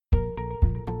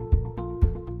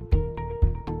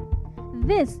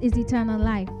This is eternal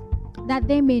life, that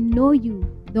they may know you,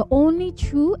 the only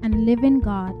true and living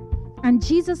God, and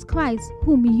Jesus Christ,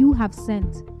 whom you have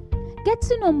sent. Get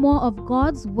to know more of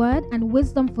God's word and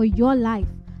wisdom for your life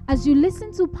as you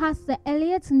listen to Pastor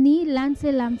Elliot Ni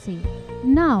Lante Lamte.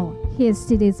 Now, here's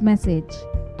today's message.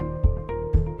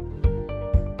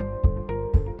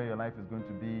 Where your life is going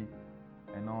to be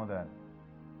and all that.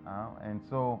 And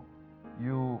so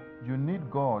you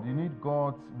need God. You need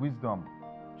God's wisdom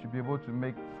to be able to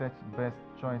make such best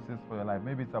choices for your life.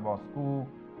 Maybe it's about school,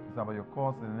 it's about your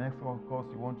course, and the next course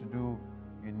you want to do.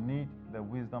 You need the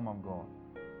wisdom of God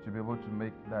to be able to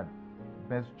make that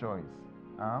best choice.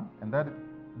 And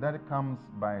that comes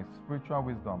by spiritual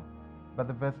wisdom. But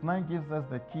the verse 9 gives us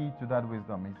the key to that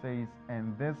wisdom. He says,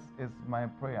 "And this is my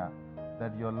prayer,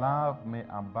 that your love may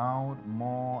abound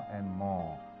more and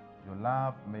more." Your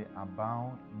love may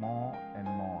abound more and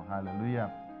more.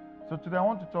 Hallelujah. So today I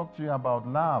want to talk to you about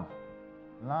love.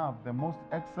 Love, the most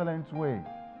excellent way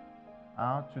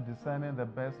to discerning the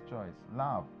best choice.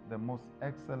 Love, the most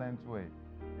excellent way.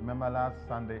 Remember last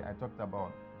Sunday I talked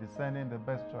about discerning the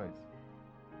best choice.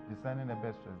 Discerning the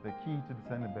best choice, the key to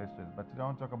discerning the best choice. But today I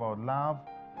want to talk about love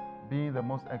being the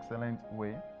most excellent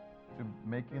way to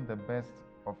making the best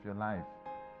of your life.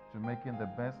 To making the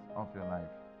best of your life.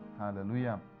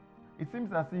 Hallelujah. It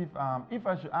seems as if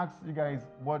I should ask you guys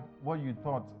what you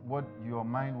thought, what your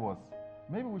mind was,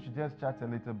 maybe we should just chat a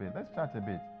little bit. Let's chat a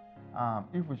bit.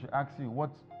 If we should ask you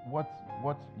what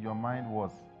your mind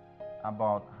was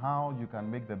about how you can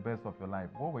make the best of your life,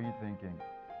 what were you thinking?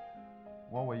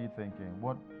 What were you thinking?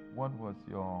 What was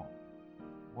your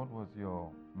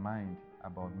mind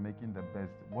about making the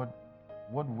best? What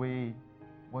way?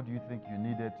 What do you think you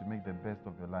needed to make the best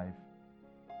of your life?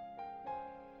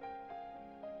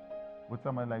 Would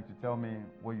somebody like to tell me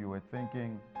what you were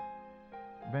thinking?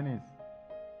 Venice,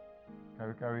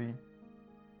 Kari.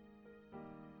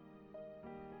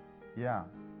 Yeah.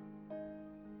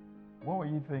 What were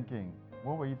you thinking?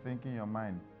 What were you thinking in your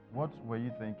mind? What were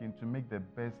you thinking to make the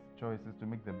best choices, to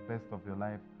make the best of your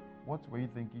life? What were you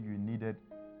thinking you needed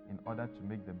in order to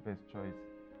make the best choice,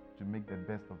 to make the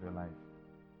best of your life?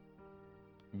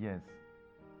 Yes.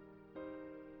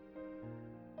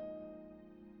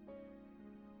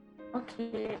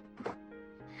 Okay.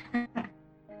 I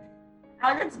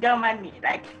wanted to get money,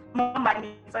 like more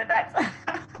money, so that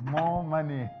more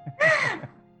money.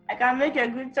 I can make a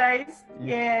good choice.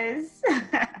 Yes.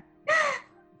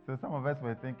 So some of us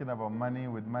were thinking about money.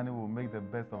 With money, we'll make the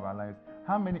best of our lives.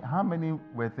 How many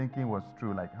were thinking was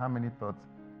true? Like how many thought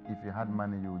if you had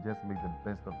money, you would just make the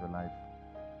best of your life?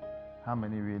 How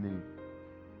many really?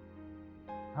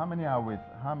 How many are with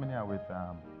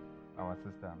our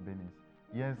sister Benis?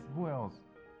 Yes. Who else?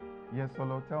 Yes,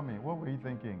 Solo. Tell me, what were you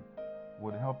thinking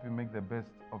would help you make the best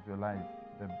of your life?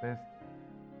 The best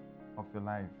of your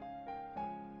life.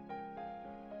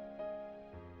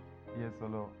 Yes,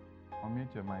 Solo.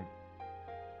 Unmute your mic.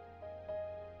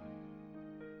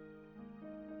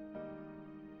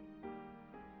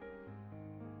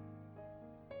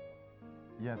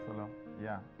 Yes, Solo.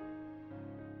 Yeah.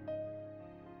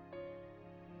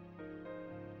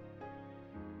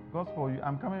 Gospel,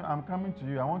 I'm coming to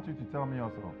you. I want you to tell me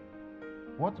also.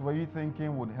 What were you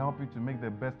thinking would help you to make the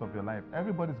best of your life?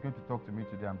 Everybody's going to talk to me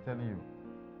today, I'm telling you.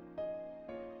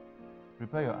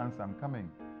 Prepare your answer, I'm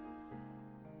coming.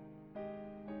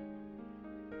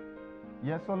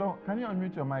 Yes, Solo, can you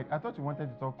unmute your mic? I thought you wanted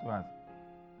to talk to us.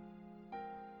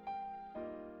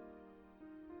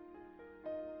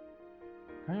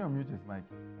 Can you unmute his mic?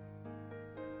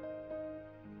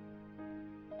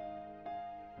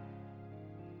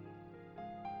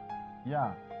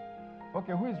 Yeah.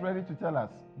 Okay, who is ready to tell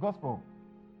us? Gospel.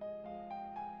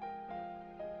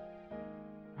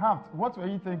 Haft, what were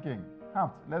you thinking?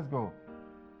 Haft, let's go.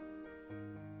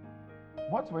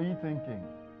 What were you thinking?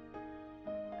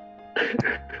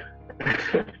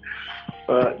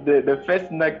 The first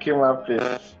thing that came up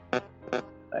is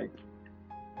like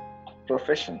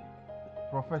profession.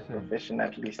 Profession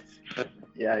at least.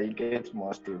 Yeah, you get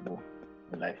more stable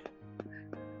in life.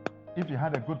 If you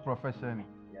had a good profession,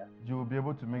 you will be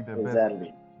able to make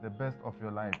the best of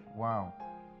your life. Wow.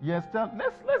 Yes,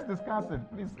 let's discuss it,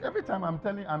 please. Every time I'm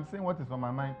saying what is on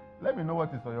my mind, let me know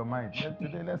what is on your mind.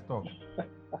 Today, let's talk.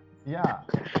 Yeah.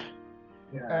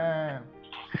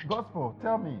 Gospel,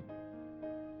 tell me.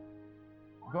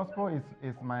 Gospel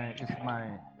is my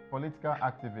political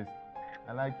activist.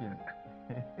 I like him.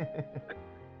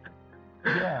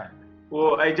 Yeah.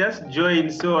 Well, I just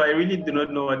joined, so I really do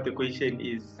not know what the question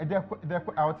is.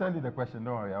 I'll tell you the question.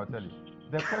 Don't worry, I'll tell you.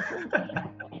 The question,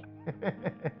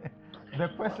 the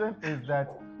question is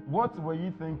that what were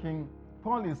you thinking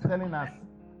Paul is telling us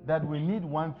that we need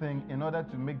one thing in order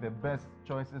to make the best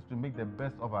choices, to make the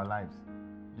best of our lives.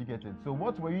 You get it? So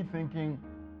what were you thinking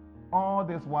all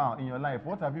this while in your life?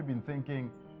 What have you been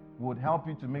thinking would help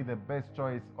you to make the best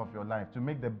choice of your life, to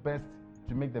make the best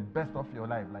of your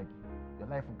life? Like your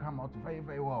life will come out very,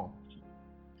 very well.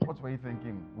 What were you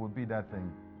thinking would be that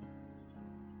thing?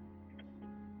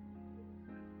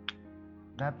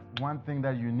 That one thing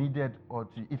that you needed, or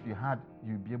to, if you had,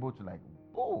 you'd be able to like,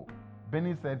 oh,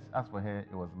 Benny said as for her,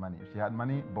 it was money. If she had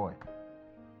money, boy.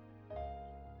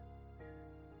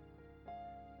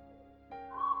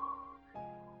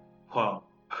 Wow.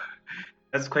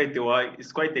 That's quite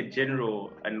it's quite a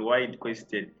general and wide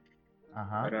question.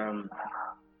 But,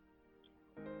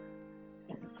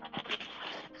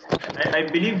 I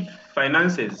believe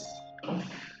finances.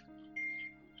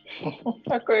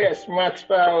 Okay, smart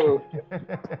pal.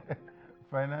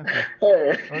 Finances.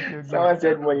 Okay, someone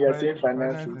said when you're saying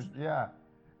finances. Yeah.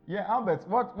 Yeah, Albert,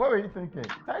 what were you thinking?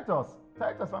 Titus,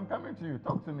 I'm coming to you.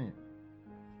 Talk to me.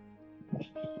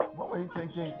 What were you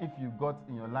thinking if you got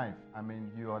in your life? I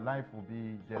mean, your life will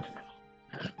be just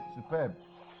superb.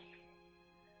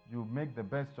 You make the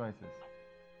best choices.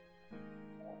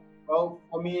 Well,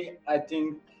 for me, I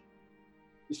think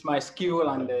it's my skill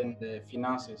and then the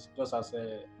finances, just as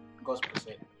Gospel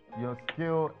said. Your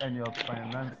skill and your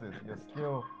finances.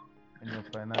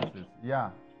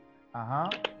 Yeah.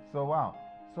 So wow.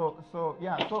 So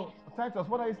yeah. So Titus,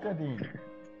 what are you studying?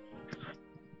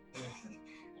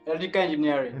 Electrical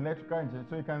engineering.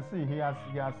 So you can see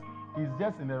he's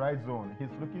just in the right zone.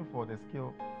 He's looking for the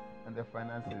skill and the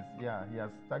finances. Yeah, he has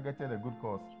targeted a good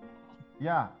course.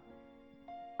 Yeah.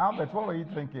 Albert, what were you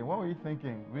thinking?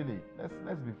 Really?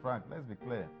 Let's be frank. Let's be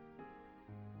clear.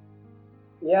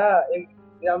 Yeah,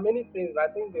 there are many things. I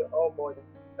think they all boil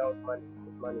down to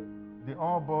money. They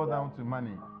all boil down to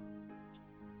money.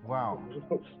 Wow.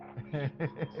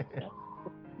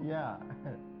 Yeah.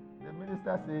 The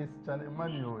minister says, "Chale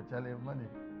money, oh, chale money."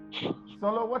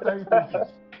 Solo, what are you thinking?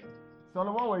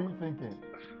 Solo, what were you thinking?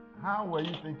 How were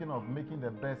you thinking of making the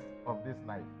best of this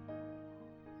life?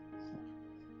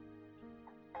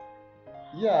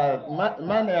 Yeah,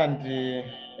 money and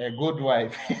a good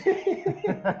wife.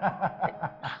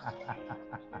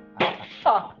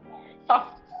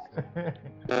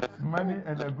 Money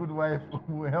and a good wife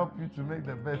will help you to make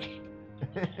the best.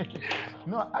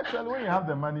 No, actually, when you have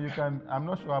the money, you can. I'm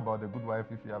not sure about the good wife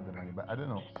if you have the money, but I don't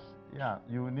know. Yeah,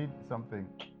 you need something.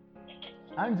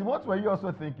 Angie, what were you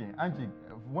also thinking? Angie,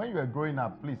 when you were growing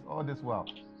up, please, all this while,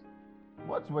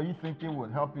 what were you thinking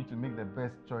would help you to make the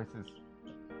best choices?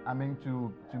 I mean,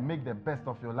 to make the best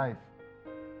of your life.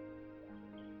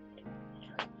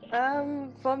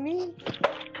 For me,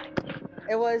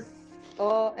 it was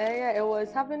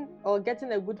having or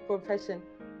getting a good profession.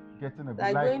 Getting a good,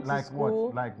 like going to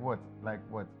school. Like what,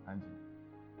 Angie?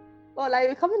 Oh, like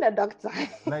becoming a doctor.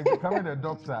 Like becoming a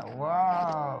doctor.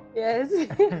 Wow. Yes.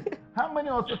 How many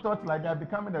also thought like that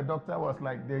becoming a doctor was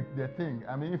like the thing?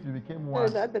 I mean, if you became one. Oh,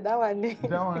 that one.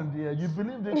 That one, yeah. You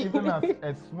believed it even as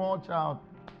a small child.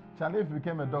 Charlie, if you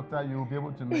became a doctor, you will be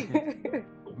able to make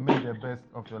the best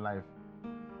of your life.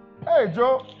 Hey,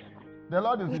 Joe, the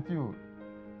Lord is with you.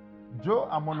 Joe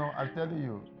Amono, I'm telling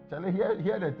you. Charlie,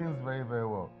 hear the things very, very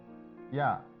well.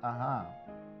 Yeah,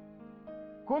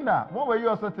 Kunda, what were you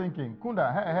also thinking?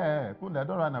 Kunda, hey, Kunda,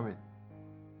 don't run away.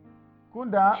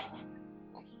 Kunda.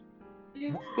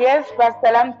 Yes,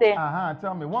 Pastor Lamte.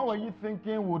 Tell me, what were you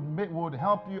thinking would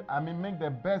help you? I mean, make the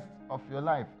best of your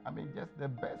life. I mean, just the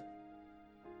best.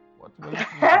 What were you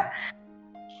thinking?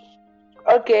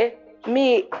 Okay,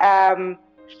 me,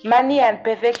 money and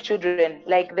perfect children,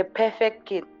 like the perfect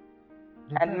kid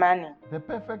money. The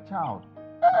perfect child.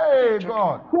 Hey,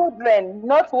 God. Children,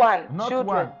 not one. Not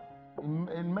children. One.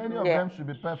 In many of them should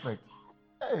be perfect.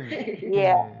 Hey.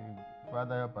 Yeah. Hey,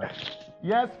 Father help us.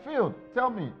 Yes, Phil,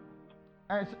 tell me.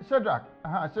 Shadrach.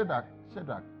 Shadrach.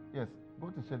 Yes, go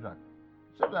to Shadrach.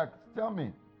 Shadrach, tell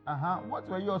me. What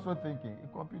were you also thinking?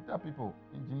 Computer people,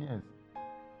 engineers.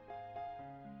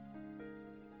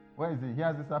 Where is he? He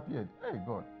has disappeared. Hey,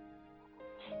 God.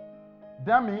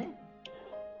 Dami.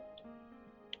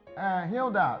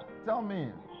 Hilda, tell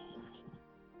me.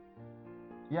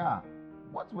 Yeah.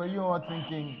 What were you all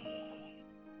thinking?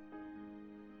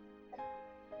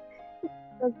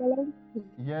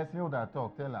 Yes, Hilda,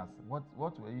 talk. Tell us. What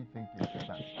were you thinking?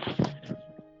 Tell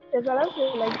us.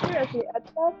 Like seriously, at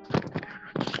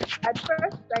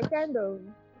first, I kind of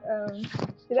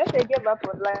let's say gave up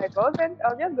on life. I was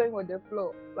just going with the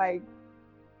flow. Like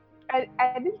I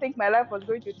didn't think my life was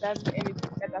going to turn anything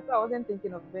better, so I wasn't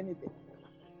thinking of anything.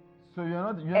 So you're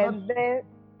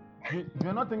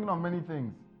not thinking of many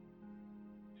things.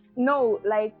 No,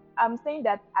 like I'm saying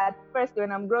that at first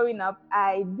when I'm growing up,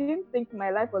 I didn't think my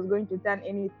life was going to turn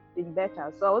anything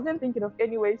better. So I wasn't thinking of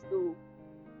any ways to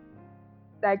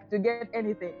get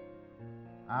anything.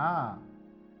 Ah.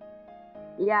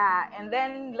 Yeah, and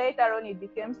then later on it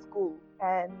became school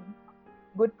and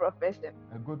good profession.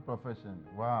 A good profession.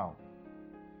 Wow.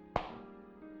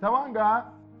 Tawanga.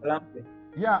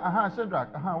 Yeah,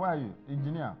 Shadrach. Where are you?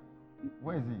 Engineer.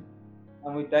 Where is he?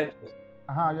 I'm with Titus.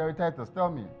 You're with Titus.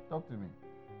 Talk to me.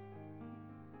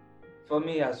 For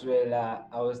me as well,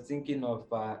 I was thinking of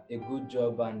a good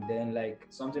job and then like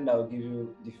something that will give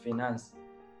you the finance.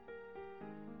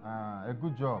 A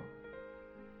good job.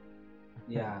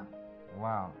 Yeah.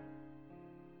 Wow.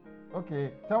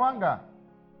 Okay, Tawanga.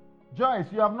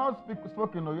 Joyce, you have not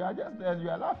spoken. No, you are just there. You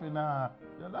are laughing.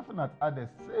 You're laughing at others.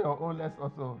 Say your own less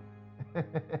also.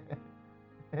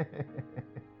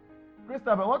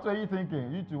 Christopher, what were you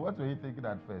thinking? You two, what were you thinking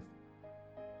at first?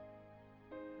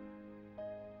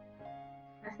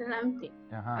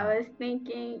 I was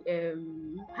thinking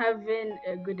having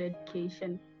a good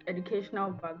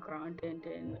educational background, and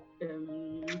then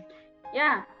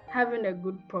having a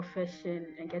good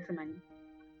profession and getting money.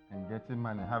 And getting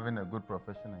money, having a good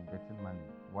profession and getting money.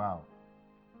 Wow.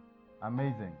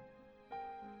 Amazing.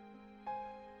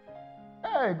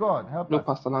 Hey, God, help us.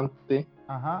 Pastor Lante.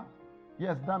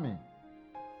 Yes, Dami.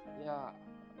 Yeah,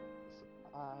 so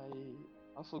I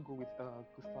also go with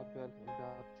Christabel in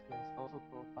that sense. Also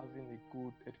thought having a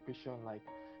good education, like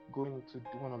going to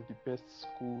one of the best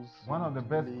schools. One of the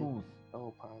best schools.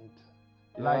 Help and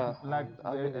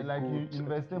like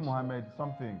University Mohammed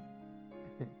something.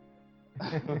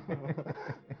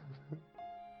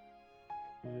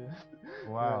 Yeah.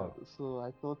 Wow. Yeah, so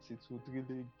I thought it would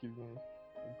really give me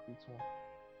a good one.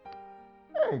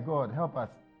 Hey, God, help us.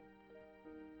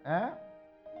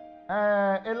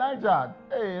 Elijah.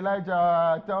 Hey,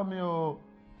 Elijah, tell me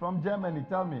from Germany.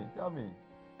 Tell me. Tell me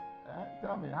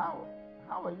how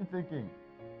are you thinking?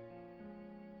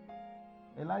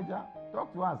 Elijah,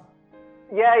 talk to us.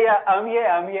 Yeah, I'm here.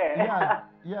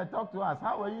 Yeah, talk to us.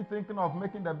 How are you thinking of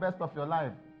making the best of your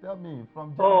life? Tell me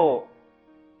from Germany.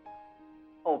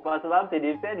 Oh, Pastor Lamte,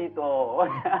 they've said it all.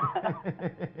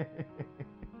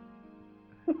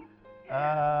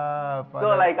 So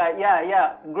like,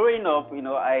 growing up,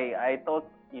 I thought,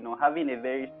 having a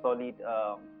very solid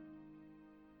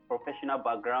professional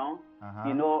background,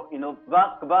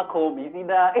 back home, it's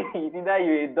either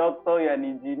you're a doctor, you're an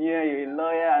engineer, you're a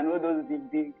lawyer, and all those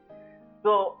big.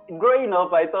 So growing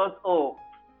up, I thought,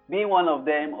 being one of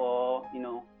them, or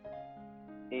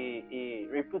a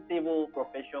reputable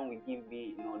profession will give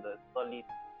me, the solid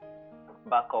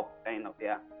backup kind of,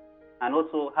 and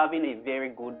also having a very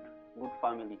good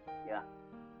family,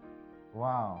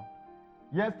 Wow.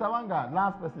 Yes, Tawanga,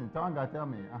 last person. Tawanga, tell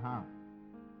me.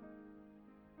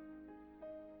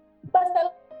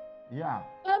 Pastor. Yeah.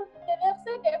 They've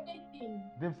said everything.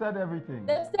 They've said everything.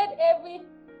 They've said everything.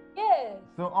 Yes.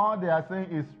 So all they are saying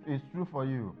is true for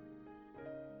you.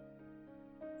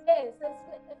 Yes,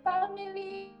 it's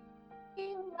family,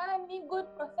 money, good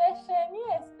profession.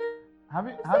 Yes.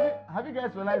 Have you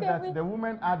guys realized that the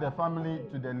women add the family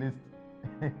to the list?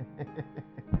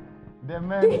 the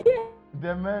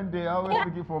men, they always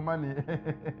looking for money.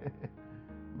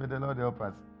 May the Lord help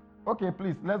us. Okay,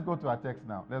 please, let's go to our text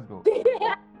now. Let's go.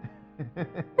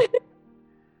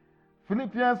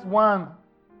 Philippians 1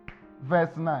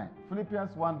 verse 9.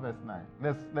 Philippians 1 verse 9.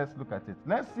 Let's look at it.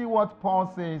 Let's see what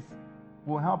Paul says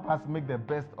will help us make the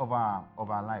best of our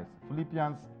lives.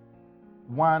 Philippians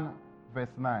 1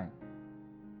 verse 9.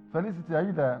 Felicity, are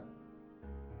you there?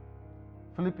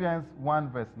 Philippians 1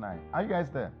 verse 9. Are you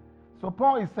guys there? So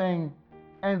Paul is saying,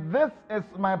 and this is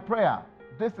my prayer.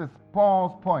 This is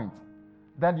Paul's point,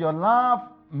 that your love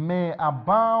may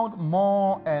abound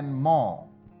more and more.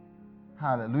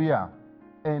 Hallelujah.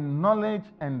 In knowledge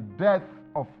and depth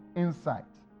of insight,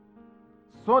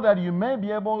 so that you may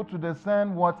be able to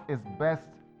discern what is best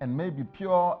and may be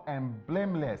pure and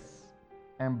blameless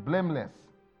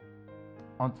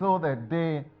until the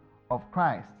day of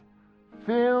Christ,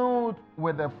 filled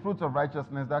with the fruit of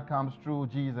righteousness that comes through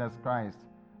Jesus Christ,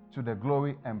 to the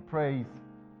glory and praise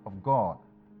of God.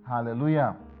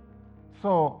 Hallelujah.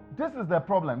 So this is the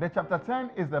problem. The chapter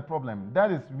 10 is the problem.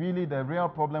 That is really the real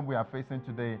problem we are facing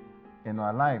today in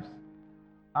our lives.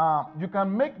 You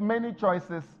can make many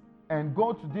choices and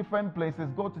go to different places,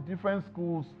 go to different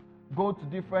schools, go to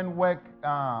different work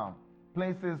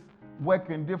places, work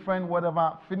in different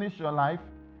whatever, finish your life.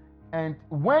 And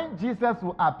when Jesus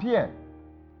will appear,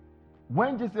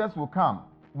 when Jesus will come,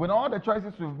 with all the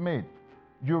choices you've made,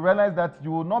 you realize that you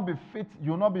will not be fit,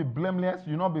 you will not be blameless,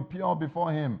 you will not be pure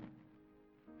before him.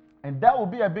 And that will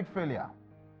be a big failure.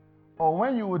 Or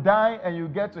when you die and you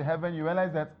get to heaven, you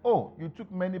realize that, oh, you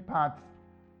took many paths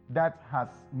that has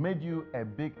made you a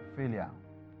big failure.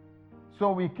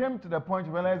 So we came to the point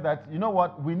to realize that, you know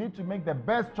what, we need to make the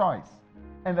best choice.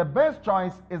 And the best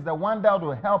choice is the one that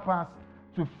will help us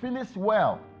to finish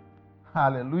well.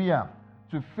 Hallelujah.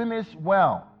 To finish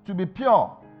well, to be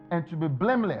pure and to be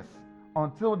blameless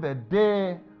until the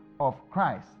day of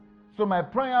Christ. So my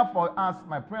prayer for us,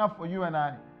 my prayer for you and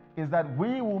I, is that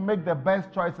we will make the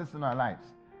best choices in our lives.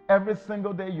 Every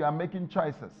single day you are making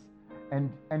choices.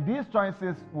 And these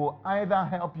choices will either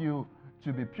help you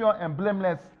to be pure and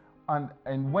blameless,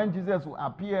 and when Jesus will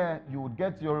appear, you will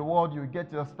get your reward, you will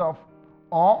get your stuff,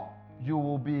 or you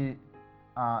will be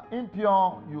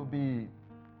impure, you'll be,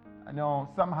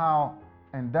 somehow,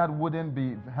 and that wouldn't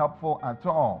be helpful at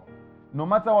all. No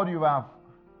matter what you have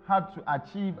had to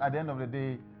achieve at the end of the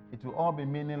day, it will all be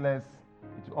meaningless.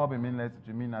 It will all be meaninless. It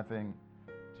will mean nothing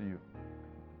to you.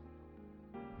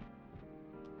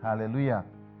 Hallelujah.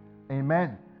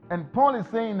 Amen. And Paul is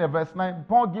saying in verse 9,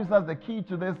 Paul gives us the key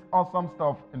to this awesome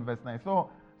stuff in verse 9.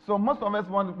 So most of us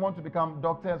want to become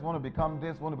doctors, want to become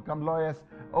this, want to become lawyers.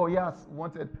 Oh yes,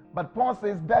 wanted. But Paul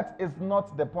says that is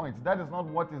not the point. That is not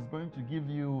what is going to give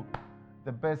you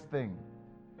the best thing.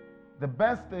 The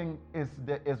best thing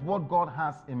is what God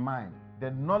has in mind.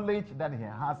 The knowledge that he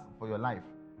has for your life.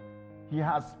 He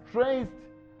has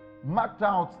marked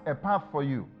out a path for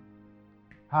you.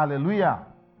 Hallelujah.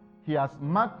 He has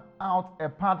marked out a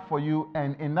path for you,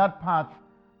 and in that path,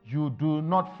 you do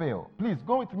not fail. Please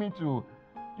go with me to,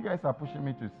 you guys are pushing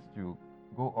me to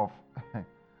go off.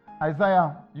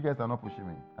 Isaiah, you guys are not pushing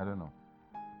me. I don't know.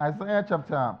 Isaiah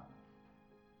chapter,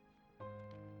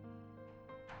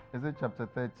 is it chapter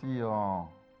 30 or?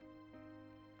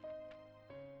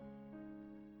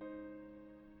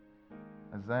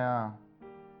 Isaiah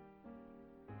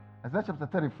chapter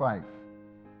 35.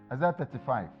 Isaiah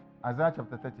 35. Isaiah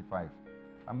chapter 35.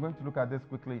 I'm going to look at this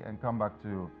quickly and come back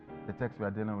to the text we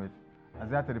are dealing with.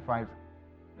 Isaiah 35.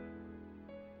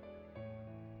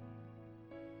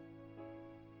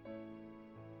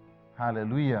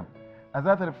 Hallelujah.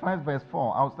 Isaiah 35 verse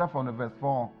 4. I'll start from the verse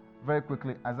 4 very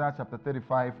quickly. Isaiah chapter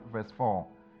 35 verse 4.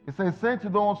 It says, say to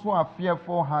those who are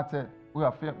fearful-hearted,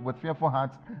 with fearful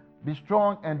hearts, be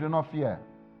strong and do not fear.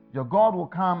 Your God will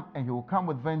come, and he will come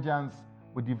with vengeance,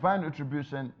 with divine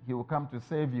retribution. He will come to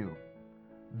save you.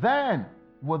 Then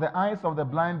will the eyes of the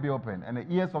blind be opened, and the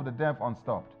ears of the deaf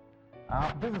unstopped.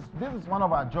 This is one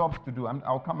of our jobs to do.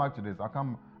 I'll come back to this. I'll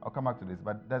come back to this,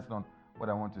 but that's not what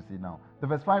I want to see now. The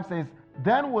verse 5 says,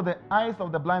 then will the eyes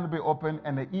of the blind be opened,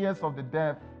 and the ears of the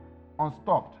deaf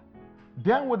unstopped.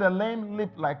 Then will the lame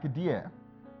leap like a deer,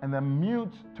 and the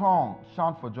mute tongue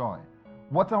shout for joy.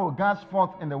 Water will gush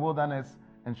forth in the wilderness,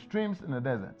 and streams in the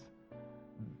desert.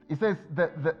 It says,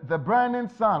 the burning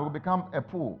sun will become a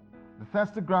pool, the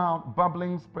thirsty ground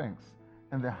bubbling springs,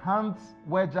 and the hands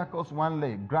where jackals one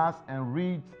lay, grass and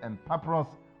reeds and papyrus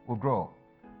will grow.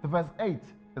 The verse 8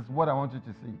 is what I want you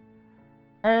to see.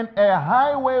 And a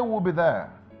highway will be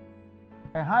there.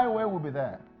 A highway will be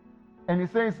there. And he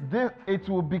says, it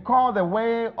will be called the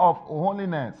way of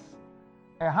holiness.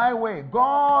 A highway.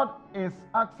 God is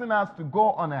asking us to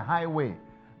go on a highway.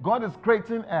 God is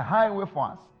creating a highway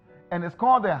for us. And it's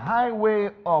called the highway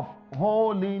of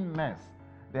holiness.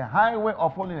 The highway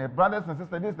of holiness. Brothers and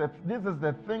sisters, this is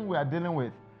the thing we are dealing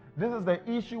with. This is the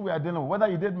issue we are dealing with. Whether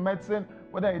you did medicine,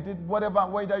 whether you did whatever,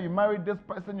 whether you married this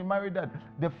person, you married that.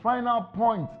 The final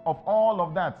point of all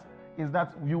of that is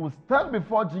that you will stand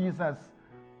before Jesus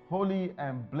holy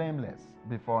and blameless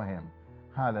before him.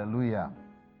 Hallelujah.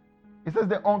 It says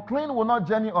the unclean will not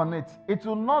journey on it. It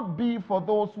will not be for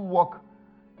those who walk.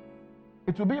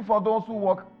 It will be for those who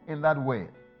walk in that way.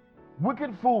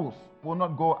 Wicked fools will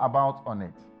not go about on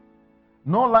it.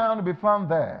 No lion will be found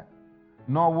there,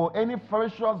 nor will any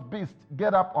ferocious beast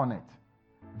get up on it.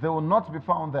 They will not be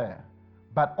found there,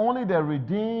 but only the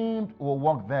redeemed will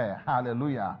walk there.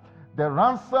 Hallelujah. The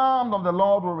ransomed of the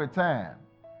Lord will return.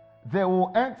 They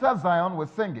will enter Zion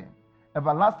with singing.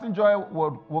 Everlasting joy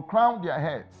will crown their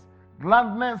heads.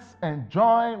 Gladness and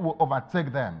joy will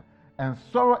overtake them, and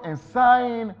sorrow and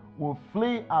sighing will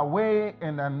flee away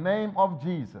in the name of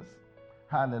Jesus.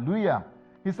 Hallelujah.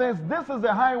 He says, this is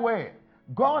the highway.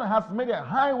 God has made a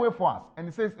highway for us. And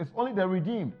he says, it's only the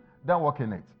redeemed that walk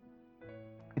in it.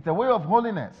 It's a way of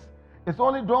holiness. It's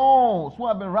only those who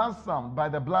have been ransomed by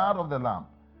the blood of the Lamb.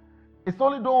 It's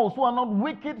only those who are not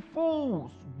wicked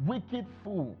fools,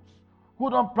 who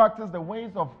don't practice the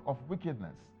ways of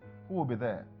wickedness, who will be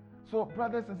there. So,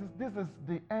 brothers and sisters, this is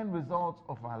the end result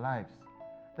of our lives.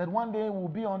 That one day we'll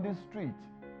be on this street,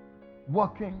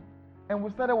 walking, And we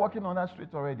started walking on that street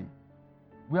already.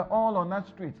 We are all on that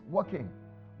street, walking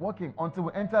until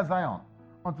we enter Zion,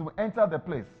 until we enter the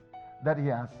place that He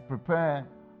has prepared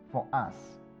for us.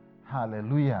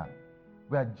 Hallelujah.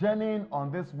 We are journeying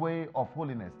on this way of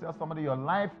holiness. Tell somebody your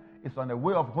life is on the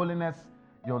way of holiness.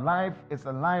 Your life is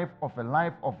a life of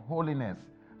holiness.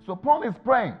 So Paul is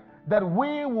praying that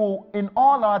we will, in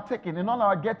all our taking, in all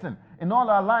our getting, in all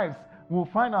our lives, will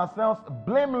find ourselves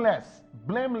blameless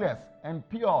and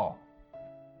pure.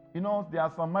 You know, there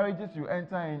are some marriages you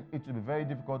enter in, it will be very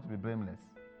difficult to be blameless.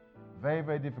 Very,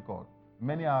 very difficult.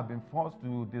 Many have been forced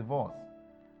to divorce.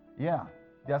 Yeah.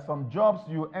 There are some jobs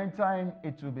you enter in,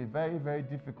 it will be very, very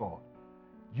difficult.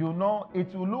 You know,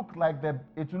 it will look like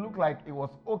it was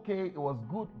okay, it was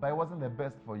good, but it wasn't the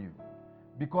best for you.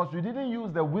 Because you didn't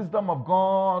use the wisdom of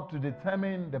God to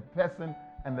determine the person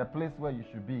and the place where you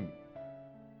should be.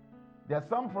 There are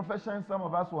some professions some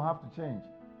of us will have to change.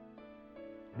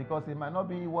 Because it might not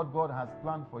be what God has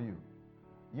planned for you.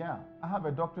 Yeah, I have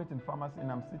a doctorate in pharmacy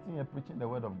and I'm sitting here preaching the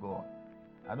word of God.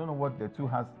 I don't know what the two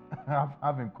have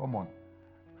in common.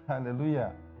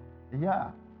 Hallelujah.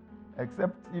 Yeah.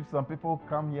 Except if some people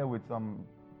come here with some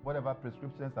whatever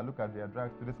prescriptions, I look at their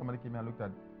drugs. Today somebody came here and looked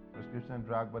at prescription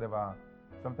drug, whatever.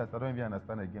 Sometimes I don't even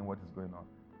understand again what is going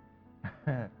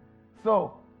on.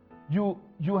 So you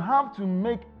have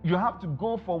to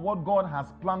go for what God has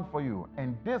planned for you.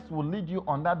 And this will lead you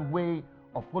on that way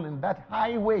of holiness, that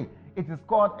highway. It is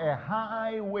called a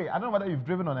highway. I don't know whether you've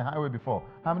driven on a highway before.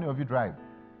 How many of you drive?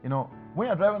 You know, when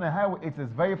you're driving on a highway, it is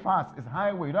very fast. It's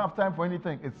highway. You don't have time for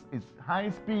anything. It's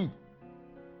high speed.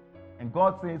 And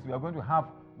God says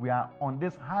we are on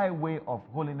this highway of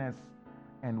holiness,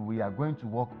 and we are going to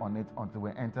walk on it until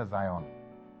we enter Zion.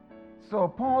 So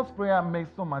Paul's prayer makes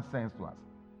so much sense to us.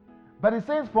 But it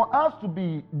says for us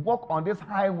to walk on this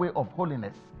highway of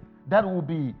holiness, that will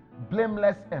be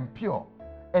blameless and pure,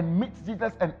 and meet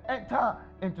Jesus and enter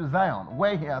into Zion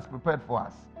where He has prepared for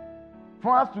us.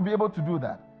 For us to be able to do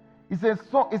that, it says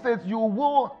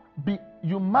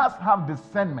you must have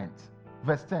discernment.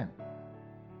 Verse 10.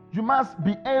 You must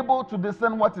be able to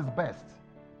discern what is best.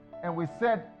 And we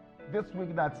said this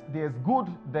week that there's good,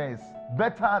 there's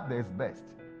better, there's best.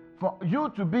 For you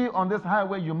to be on this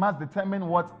highway, you must determine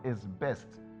what is best.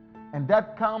 And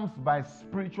that comes by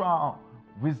spiritual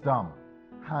wisdom.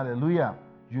 Hallelujah.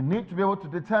 You need to be able to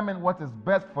determine what is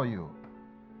best for you.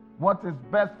 What is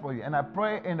best for you. And I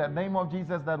pray in the name of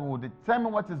Jesus that we will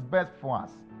determine what is best for us.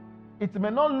 It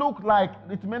may not look like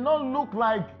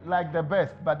the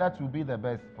best, but that will be the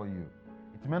best for you.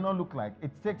 It may not look like.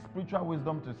 It takes spiritual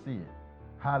wisdom to see it.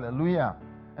 Hallelujah.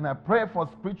 And I pray for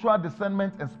spiritual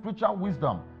discernment and spiritual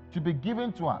wisdom to be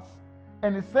given to us.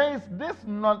 And it says this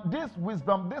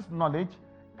wisdom, this knowledge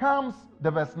comes,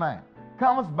 the verse 9,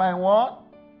 comes by what?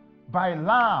 By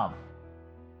love.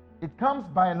 It comes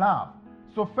by love.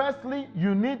 So firstly,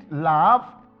 you need love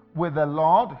with the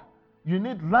Lord. You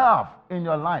need love in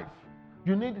your life.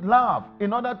 You need love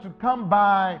in order to come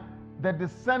by the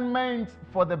discernment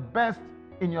for the best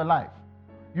in your life.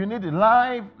 You need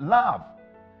live love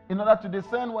in order to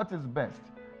discern what is best.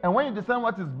 And when you discern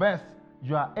what is best,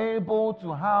 you are able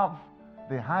to have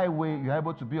the highway, you're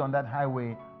able to be on that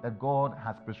highway that God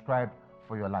has prescribed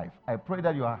for your life. I pray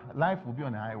that your life will be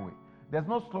on a highway. There's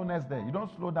no slowness there. You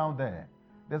don't slow down there.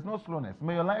 There's no slowness.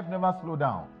 May your life never slow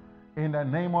down in the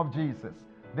name of Jesus.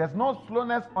 There's no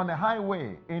slowness on the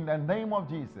highway in the name of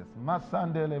Jesus.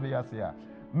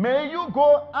 May you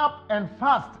go up and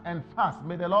fast and fast.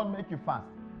 May the Lord make you fast.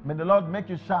 May the Lord make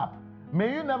you sharp.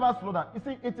 May you never slow down. You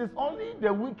see, it is only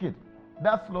the wicked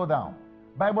that slow down.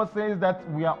 Bible says that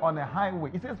we are on a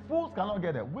highway. It says fools cannot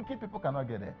get there. Wicked people cannot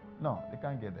get there. No, they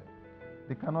can't get there.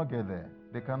 They cannot get there.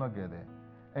 They cannot get there.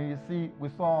 And you see, we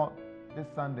saw this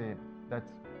Sunday that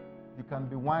you can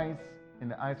be wise in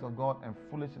the eyes of God and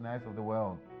foolish in the eyes of the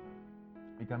world.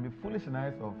 You can be foolish in the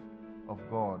eyes of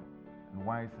God and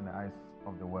wise in the eyes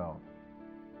of the world.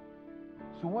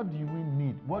 So what do we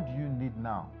need? What do you need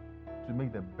now to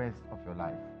make the best of your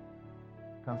life?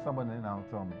 Can somebody now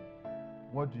tell me?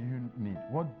 What do you need?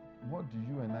 What do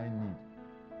you and I need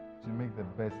to make the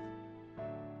best?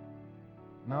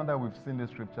 Now that we've seen the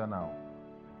scripture now,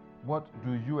 what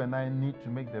do you and I need to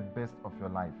make the best of your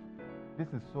life? This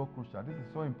is so crucial. This is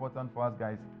so important for us,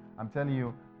 guys. I'm telling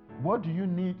you, what do you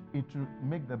need to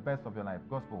make the best of your life?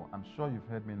 Gospel, I'm sure you've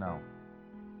heard me now.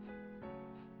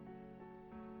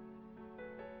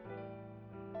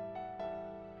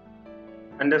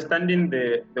 Understanding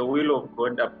the will of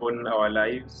God upon our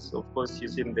lives, of course,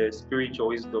 using the spiritual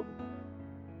wisdom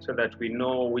so that we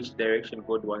know which direction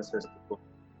God wants us to go.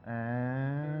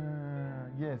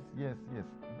 Yes.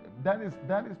 That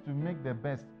is to make the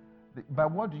best.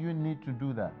 But what do you need to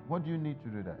do that? What do you need to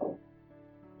do that?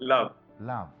 Love.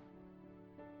 Love.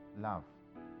 Love.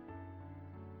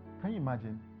 Can you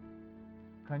imagine?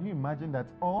 Can you imagine that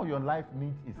all your life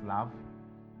needs is love?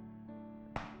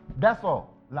 That's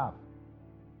all. Love.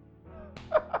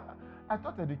 I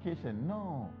thought education.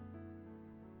 No.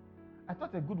 I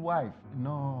thought a good wife.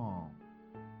 No.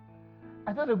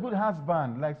 I thought a good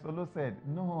husband, like Solo said.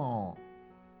 No.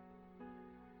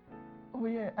 Oh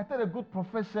yeah, I thought a good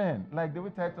profession, like the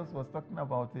way Titus was talking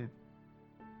about it.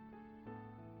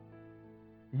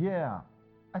 Yeah.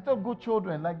 I thought good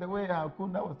children, like the way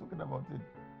Kunda was talking about it.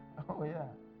 Oh yeah,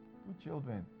 good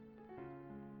children.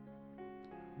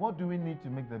 What do we need to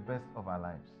make the best of our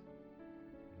lives?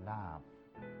 Love.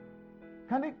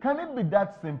 Can it be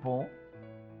that simple?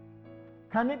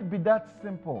 Can it be that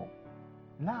simple?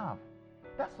 Love.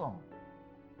 That's all.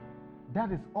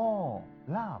 That is all.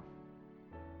 Love.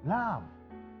 Love.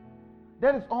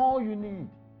 That is all you need.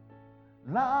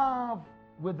 Love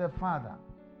with the Father.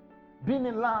 Being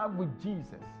in love with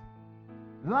Jesus.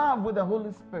 Love with the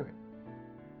Holy Spirit.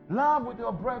 Love with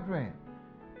your brethren.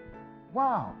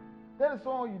 Wow. That is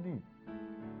all you need.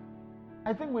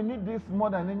 I think we need this more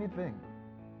than anything.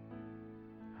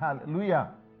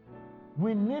 Hallelujah.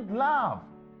 We need love.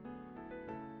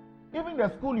 Even the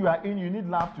school you are in, you need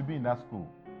love to be in that school.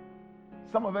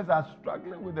 Some of us are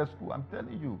struggling with the school, I'm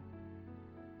telling you.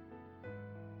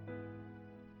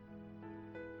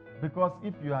 Because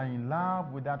if you are in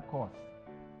love with that course,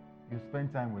 you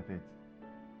spend time with it.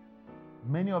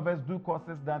 Many of us do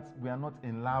courses that we are not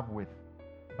in love with,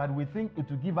 but we think it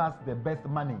will give us the best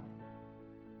money.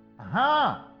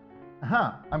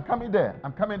 I'm coming there.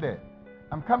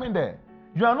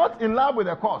 You are not in love with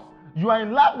the course. You are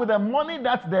in love with the money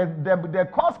that the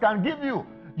course can give you.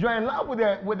 You are in love with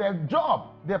the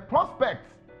job, the prospects,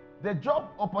 the job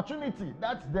opportunity.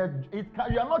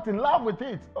 You are not in love with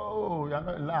it. Oh, you are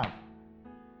not in love.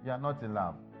 You are not in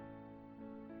love.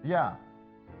 Yeah,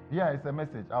 it's a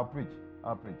message. I'll preach.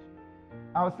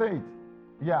 I'll say it.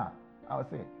 Yeah, I'll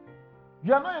say it.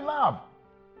 You are not in love.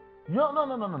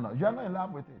 No. You are not in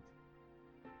love with it.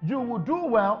 You will do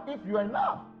well if you are in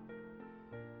love.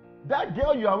 That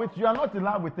girl you are with, you are not in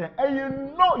love with her. And you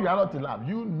know you are not in love.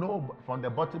 You know from the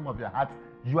bottom of your heart,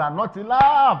 you are not in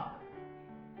love.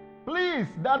 Please,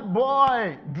 that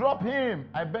boy, drop him.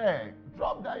 I beg.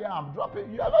 Drop that yam. Drop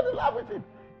him. You are not in love with him.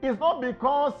 It's not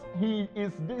because he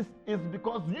is this. It's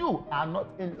because you are not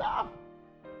in love.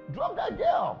 Drop that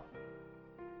girl.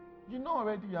 You know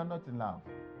already you are not in love.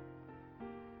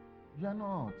 You are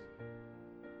not.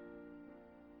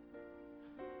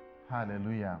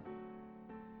 Hallelujah.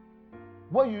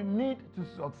 What you need to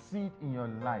succeed in your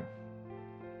life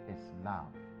is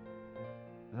love.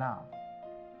 Love.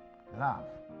 Love.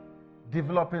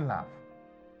 Developing love.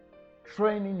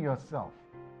 Training yourself.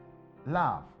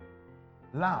 Love.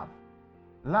 Love.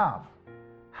 Love.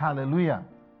 Hallelujah.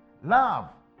 Love.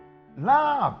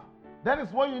 Love. That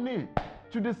is what you need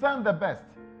to discern the best.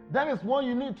 That is what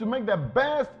you need to make the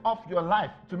best of your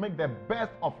life. To make the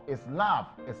best of is love.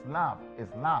 Is love. Is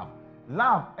love.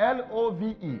 Love.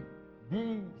 L-O-V-E.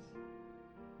 These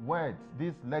words,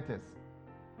 these letters,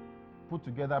 put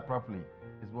together properly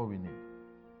is what we need.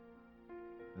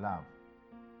 Love.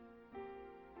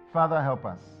 Father, help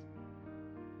us.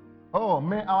 Oh,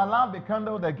 may our love be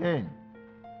kindled again.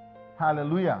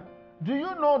 Hallelujah. Do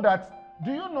you know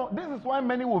this is why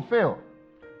many will fail?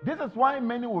 This is why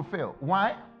many will fail.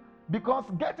 Why? Because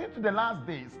getting to the last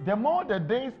days, the more the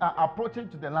days are approaching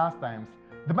to the last times,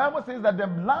 the Bible says that the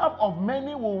love of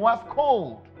many will wax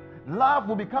cold. Love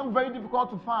will become very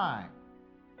difficult to find.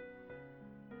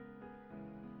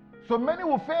 So many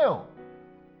will fail.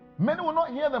 Many will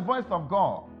not hear the voice of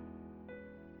God.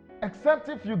 Except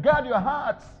if you guard your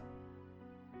heart.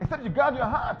 Except you guard your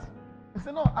heart. You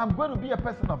say, no, I'm going to be a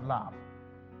person of love.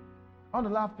 I want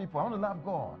to love people. I want to love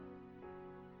God.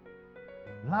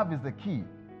 Love is the key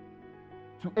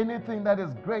to anything that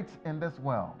is great in this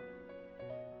world.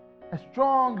 A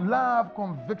strong love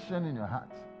conviction in your heart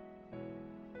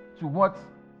to what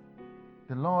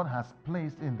the Lord has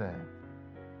placed in there.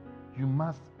 You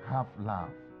must have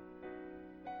love.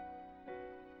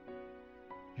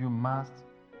 You must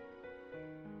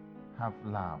have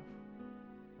love.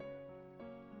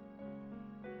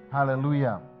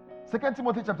 Hallelujah. 2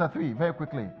 Timothy chapter 3, very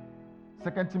quickly. 2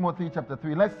 Timothy chapter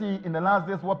 3. Let's see in the last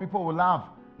days what people will love.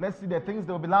 Let's see the things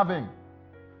they will be loving.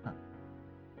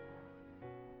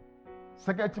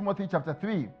 2 Timothy chapter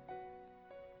 3.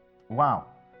 Wow.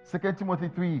 2 Timothy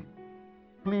 3.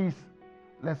 Please,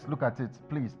 let's look at it.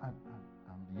 Please. I'm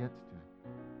yet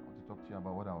to talk to you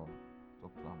about what I'll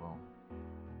talk to you about.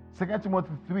 2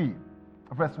 Timothy 3.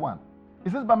 verse 1.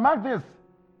 It says, but mark this,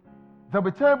 there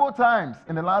will be terrible times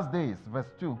in the last days, verse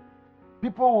 2.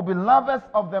 People will be lovers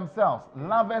of themselves.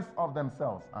 Lovers of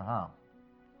themselves.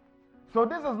 So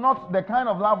this is not the kind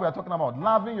of love we are talking about.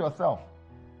 Loving yourself.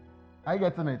 Are you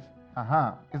getting it?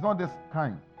 It's not this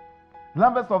kind.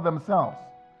 Lovers of themselves.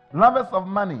 Lovers of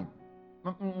money.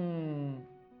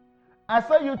 I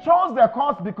say you chose the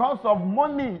course because of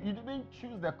money. You didn't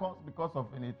choose the course because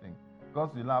of anything. Because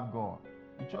you love God.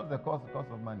 You chose the course because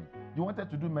of money. You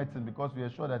wanted to do medicine because you are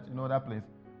sure that that place,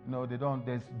 they don't,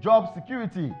 there's job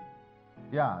security.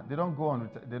 Yeah, they don't go on,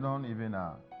 they don't even,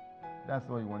 that's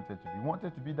what you wanted to be. You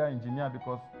wanted to be that engineer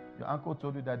because your uncle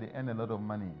told you that they earn a lot of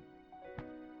money.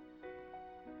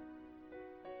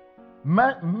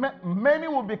 Many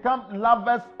will become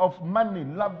lovers of money,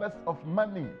 lovers of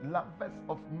money, lovers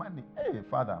of money. Hey,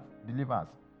 Father, believers.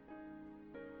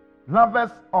 Lovers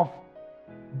of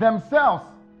themselves.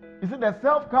 You see, the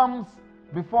self comes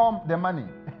before the money.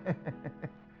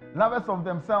 Lovers of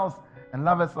themselves and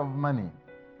lovers of money.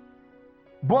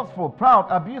 Boastful, proud,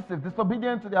 abusive,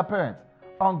 disobedient to their parents,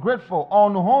 ungrateful,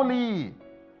 unholy,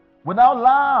 without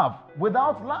love,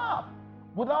 without love,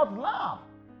 without love.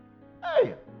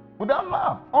 Hey, without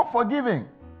love, unforgiving.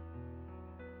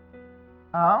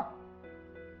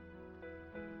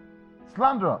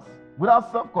 Slanderous,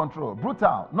 without self-control,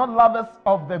 brutal, not lovers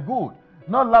of the good,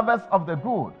 not lovers of the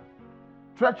good,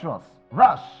 treacherous,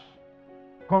 rash,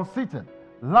 conceited,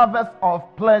 lovers of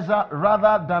pleasure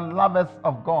rather than lovers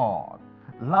of God.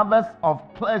 Lovers of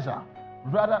pleasure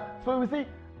rather. So we see,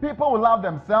 people will love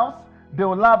themselves, they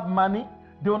will love money,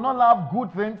 they will not love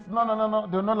good things. No,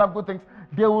 they will not love good things.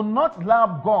 They will not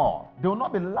love God. They will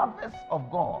not be lovers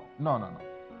of God. No.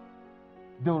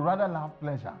 They will rather love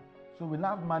pleasure. So we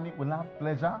love money, we love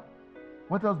pleasure.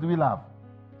 What else do we love?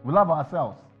 We love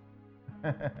ourselves.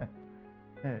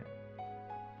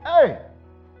 Hey,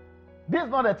 this is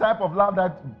not the type of love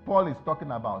that Paul is talking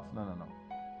about. No.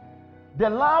 The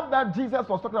love that Jesus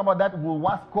was talking about that will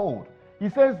wax cold. He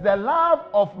says the love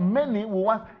of many will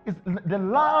wax, is the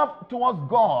love towards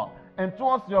God and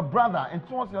towards your brother and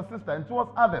towards your sister and towards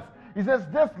others. He says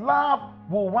this love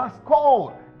will wax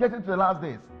cold getting to the last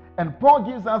days. And Paul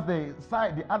gives us the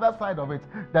other side of it,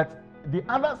 that the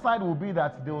other side will be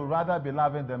that they will rather be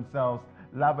loving themselves,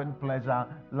 loving pleasure,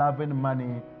 loving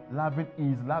money, loving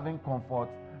ease, loving comfort,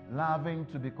 loving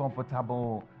to be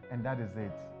comfortable. And that is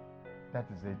it. That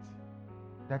is it.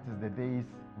 That is the days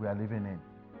we are living in,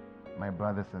 my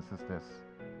brothers and sisters.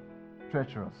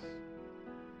 Treacherous.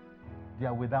 They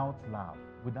are without love,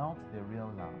 without the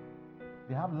real love.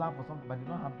 They have love for something, but they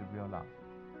don't have the real love.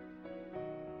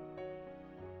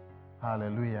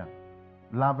 Hallelujah.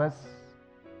 Lovers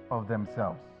of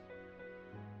themselves.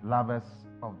 Lovers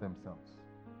of themselves.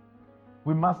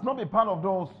 We must not be part of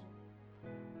those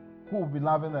who will be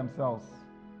loving themselves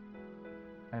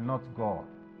and not God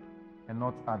and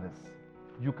not others.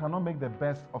 You cannot make the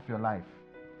best of your life.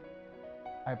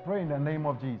 I pray in the name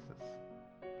of Jesus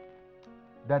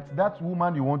that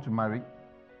woman you want to marry,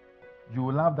 you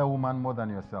will love that woman more than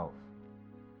yourself.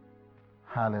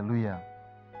 Hallelujah.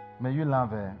 May you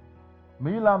love her.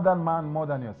 May you love that man more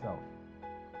than yourself.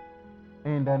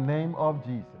 In the name of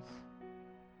Jesus.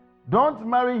 Don't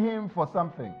marry him for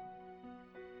something.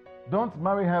 Don't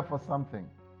marry her for something.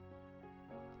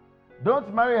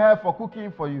 Don't marry her for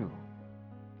cooking for you.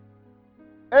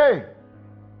 Hey!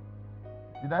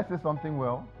 Did I say something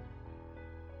well?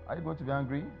 Are you going to be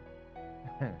angry?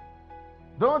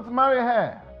 Don't marry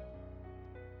her.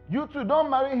 You too, don't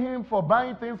marry him for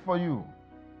buying things for you.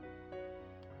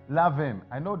 Love him.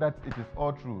 I know that it is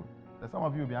all true. That some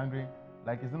of you will be angry.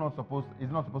 Like, is not supposed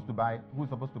to buy? Who's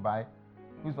supposed to buy?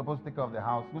 Who's supposed to take care of the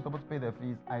house? Who's supposed to pay the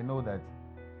fees? I know that.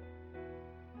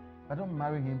 But don't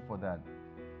marry him for that.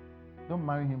 Don't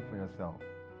marry him for yourself.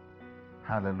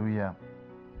 Hallelujah.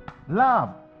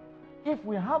 Love. If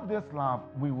we have this love,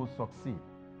 we will succeed.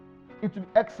 It will be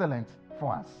excellent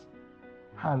for us.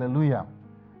 Hallelujah.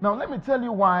 Now, let me tell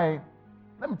you why.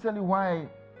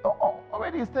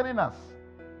 Already he's telling us.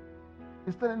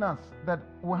 He's telling us that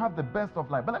we'll have the best of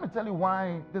life. But let me tell you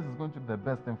why this is going to be the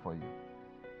best thing for you.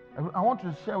 I want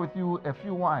to share with you a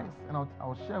few whys, and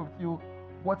I'll share with you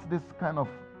what this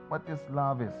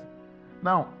love is.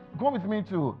 Now, go with me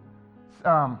to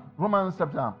Romans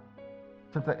chapter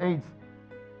 8.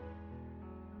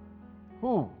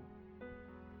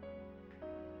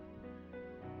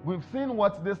 We've seen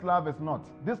what this love is not.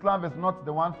 This love is not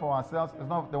the one for ourselves. It's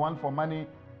not the one for money.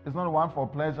 It's not the one for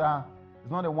pleasure.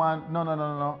 It's not the one.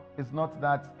 No. It's not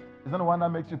that. It's not the one that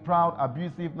makes you proud,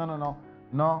 abusive. No.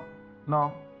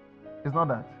 It's not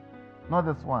that. Not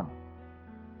this one.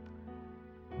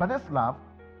 But this love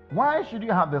Why should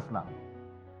you have this love?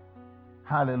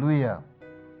 Hallelujah.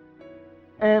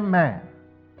 Amen.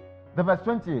 The verse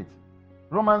 28.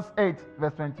 Romans 8,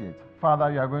 verse 28.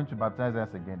 Father, you are going to baptize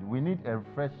us again. We need a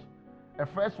fresh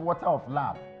water of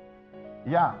love.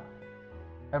 Yeah.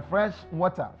 A fresh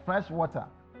water. A fresh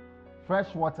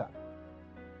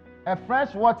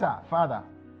water, Father.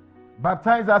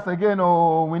 Baptize us again.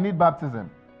 Oh, we need baptism.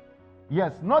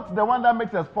 Yes, not the one that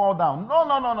makes us fall down.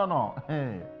 No.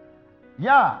 Hey.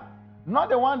 Yeah. Not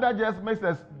the one that just makes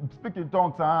us speak in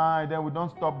tongues. Then we don't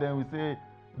stop. Then we say,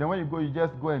 then when you go, you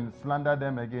just go and slander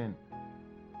them again.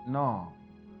 No.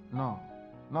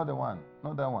 Not the one.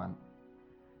 Not that one.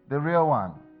 The real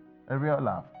one. A real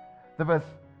love. The verse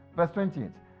 28.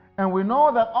 And we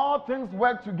know that all things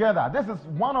work together. This is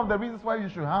one of the reasons why you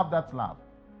should have that love.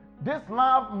 This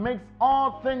love makes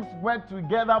all things work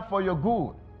together for your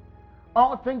good.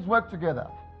 All things work together.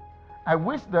 I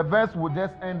wish the verse would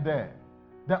just end there.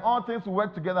 That all things will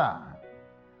work together.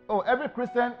 Oh, every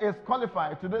Christian is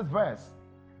qualified to this verse.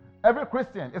 Every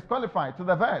Christian is qualified to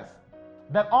the verse.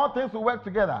 That all things will work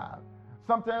together.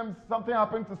 Sometimes something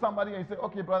happens to somebody and you say,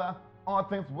 okay, brother, all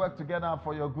things work together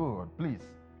for your good. Please.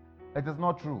 It is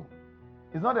not true.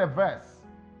 It's not a verse.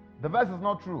 The verse is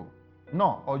not true.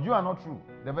 No, or you are not true.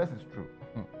 The verse is true.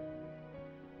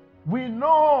 We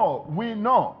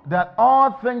know that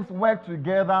all things work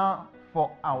together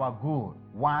for our good.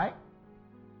 Why?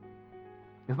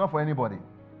 It's not for anybody.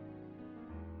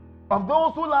 Of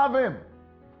those who love him,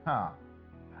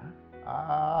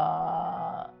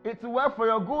 it will work for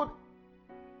your good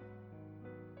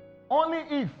only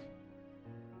if,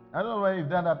 I don't know whether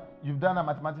you've done that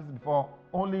mathematics before,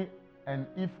 only and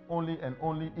only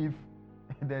if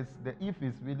the if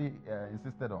is really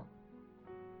insisted on.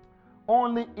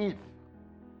 Only if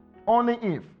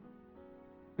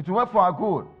it will work for our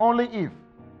good, only if.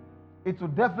 It will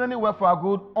definitely work for our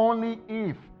good only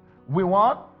if we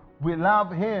what? We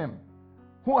love him,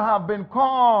 who have been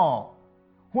called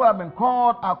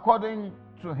according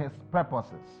to his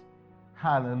purposes.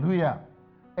 Hallelujah.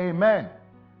 Amen.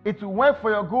 It will work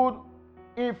for your good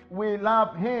if we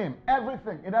love him.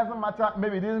 Everything. It doesn't matter.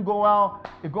 Maybe it didn't go well.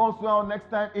 It goes well next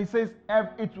time. It says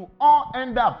it will all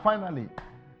end up finally.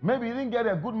 Maybe you didn't get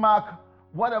a good mark.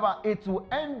 Whatever. It will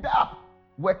end up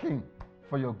working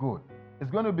for your good. It's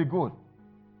going to be good.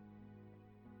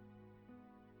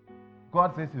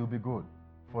 God says it will be good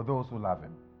for those who love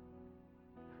him.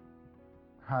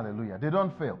 Hallelujah. They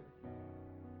don't fail.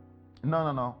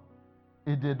 No.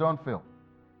 They don't fail.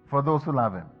 For those who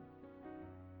love him.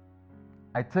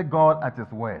 I take God at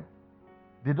his word.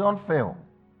 They don't fail.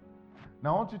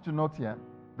 Now I want you to note here,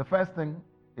 the first thing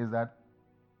is that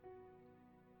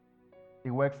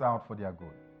it works out for their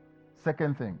good.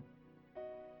 Second thing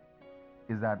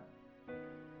is that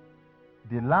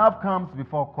the love comes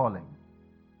before calling.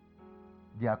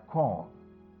 They are called,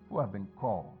 who have been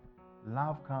called.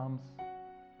 Love comes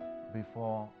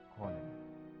before calling.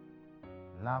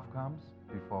 Love comes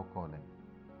before calling.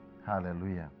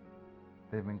 Hallelujah.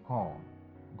 They've been called.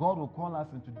 God will call us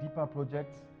into deeper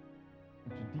projects,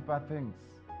 into deeper things.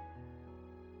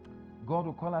 God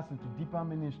will call us into deeper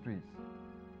ministries,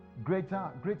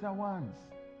 greater ones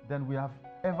than we have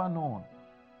ever known.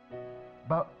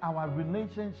 But our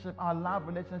relationship, our love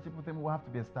relationship with him will have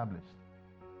to be established.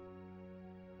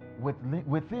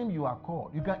 With him you are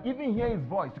called. You can even hear his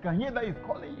voice. You can hear that he's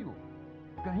calling you.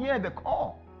 You can hear the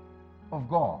call of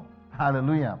God.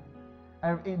 Hallelujah.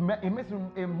 And it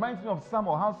reminds me of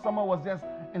Samuel, how Samuel was just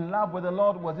in love with the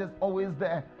Lord, was just always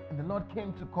there, and the Lord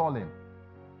came to call him.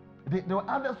 There were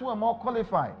others who were more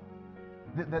qualified.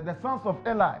 The sons of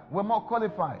Eli were more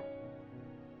qualified.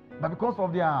 But because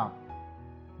of their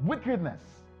wickedness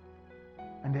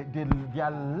and their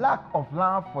lack of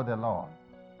love for the Lord,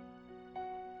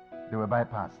 they were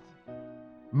bypassed.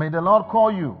 May the Lord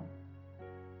call you.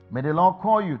 May the Lord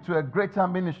call you to a greater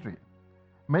ministry.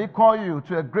 May he call you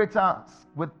to a greater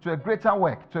work,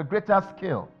 to a greater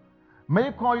skill. May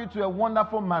he call you to a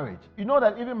wonderful marriage. You know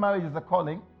that even marriage is a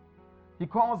calling. He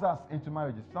calls us into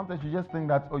marriages. Sometimes you just think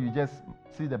that, you just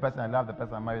see the person, I love the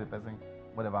person, I marry the person,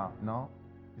 whatever. No,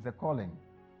 it's a calling.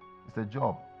 It's a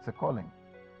job. It's a calling.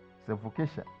 It's a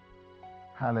vocation.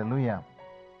 Hallelujah.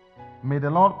 May the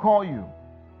Lord call you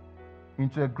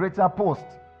into a greater post.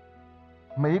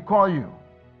 May he call you.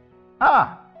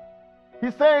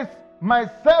 He says, my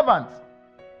servant,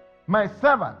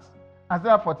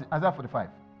 Isaiah 45.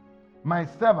 My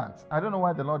servant. I don't know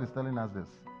why the Lord is telling us this,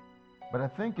 but I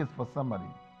think it's for somebody.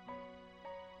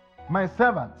 My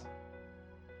servant.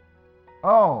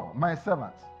 Oh, my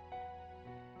servant.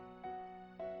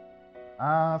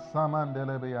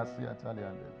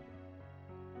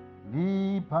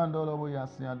 Li pandolobo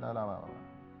yasia dalaba.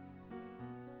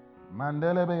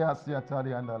 Mandelebe yasia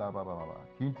tali andala baba baba.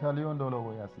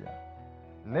 Kitaliondolobo yasia.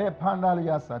 Le pandali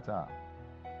yasata.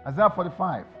 Isaiah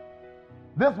 45.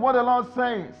 This is what the Lord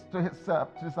says to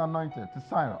his anointed, to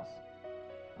Cyrus,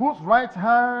 whose right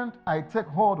hand I take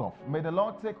hold of. May the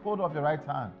Lord take hold of your right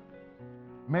hand.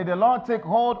 May the Lord take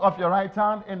hold of your right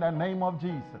hand in the name of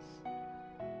Jesus.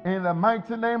 In the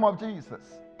mighty name of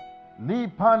Jesus. Li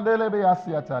pandelebe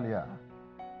asiatalia.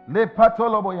 Le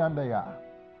patolobo yandaya.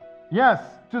 Yes,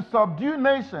 to subdue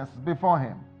nations before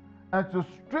him and to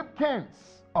strip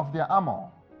kings of their armor.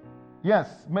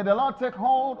 Yes, may the Lord take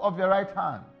hold of your right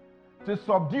hand to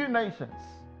subdue nations.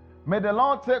 May the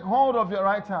Lord take hold of your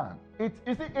right hand. It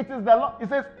is the Lord. It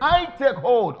says, I take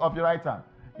hold of your right hand.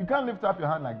 You can't lift up your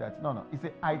hand like that. No. It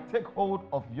says, I take hold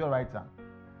of your right hand.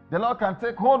 The Lord can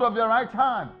take hold of your right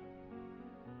hand.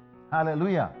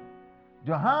 Hallelujah.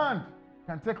 Your hand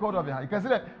can take hold of your hand. You can see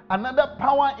that another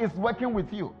power is working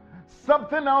with you.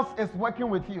 Something else is working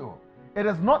with you. It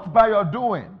is not by your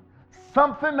doing.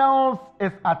 Something else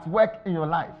is at work in your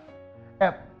life.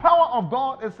 A power of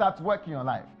God is at work in your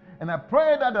life. And I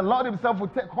pray that the Lord himself will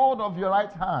take hold of your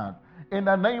right hand in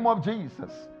the name of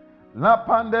Jesus.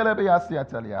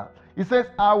 He says,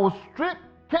 I will strip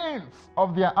kings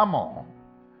of their armor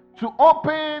to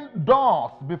open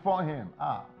doors before him.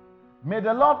 May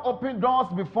the Lord open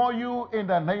doors before you in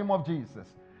the name of Jesus.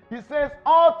 He says,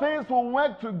 all things will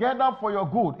work together for your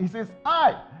good. He says,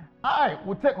 I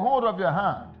will take hold of your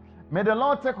hand. May the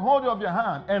Lord take hold of your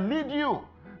hand and lead you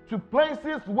to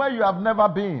places where you have never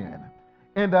been.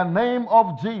 In the name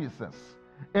of Jesus.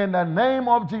 In the name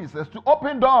of Jesus. To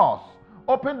open doors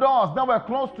that were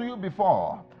closed to you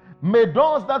before. May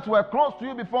doors that were closed to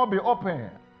you before be open.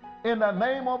 In the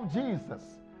name of Jesus.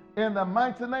 In the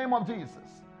mighty name of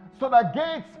Jesus. So that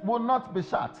gates will not be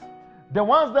shut. The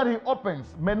ones that he opens,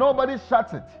 may nobody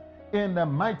shut it. In the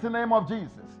mighty name of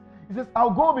Jesus. He says,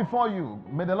 I'll go before you.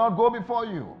 May the Lord go before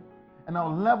you. And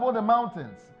I'll level the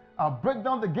mountains. I'll break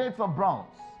down the gates of bronze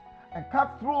and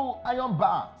cut through iron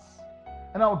bars.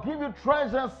 And I'll give you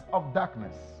treasures of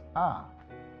darkness.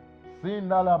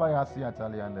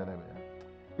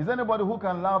 Is anybody who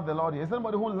can love the Lord here? Is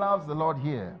anybody who loves the Lord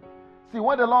here? See,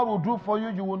 what the Lord will do for you,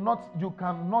 you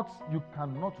cannot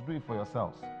do it for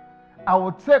yourselves. I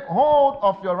will take hold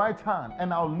of your right hand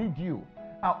and I'll lead you.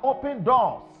 I'll open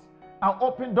doors.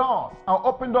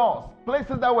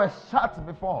 Places that were shut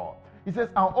before. He says,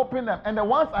 I'll open them. And the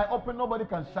ones I open, nobody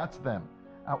can shut them.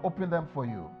 I'll open them for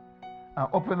you.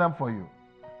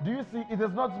 Do you see? It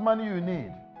is not money you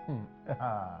need.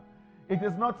 It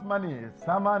is not money.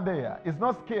 Samandea. It's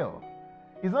not skill.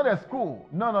 It's not a school.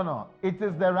 No. It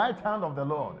is the right hand of the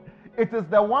Lord. It is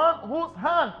the one whose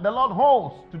hand the Lord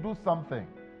holds to do something.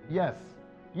 Yes,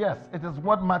 it is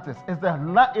what matters. It's the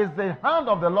hand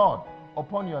of the Lord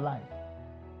upon your life.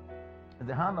 It's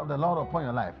the hand of the Lord upon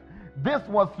your life. This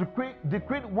was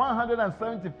decreed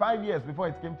 175 years before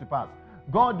it came to pass.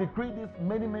 God decreed this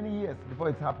many years before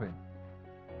it happened.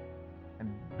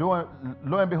 And lo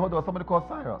and behold, there was somebody called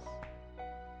Cyrus.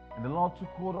 And the Lord took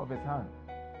hold of his hand.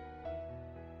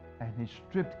 And he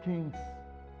stripped kings.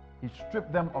 He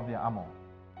stripped them of their armor.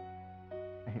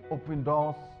 And he opened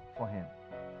doors for him.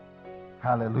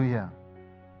 Hallelujah.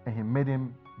 And he made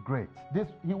him great.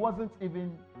 He wasn't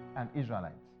even an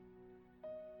Israelite.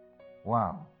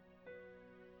 Wow.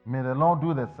 May the Lord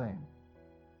do the same.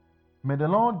 May the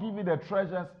Lord give you the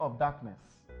treasures of darkness.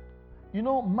 You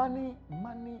know, money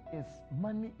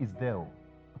is there.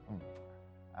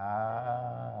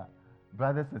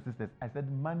 Brothers and sisters, I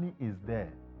said money is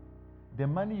there. The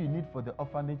money you need for the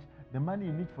orphanage, the money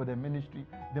you need for the ministry,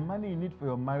 the money you need for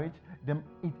your marriage,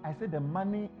 I said the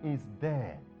money is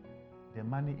there. The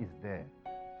money is there.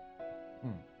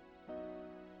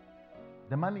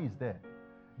 The money is there.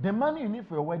 The money you need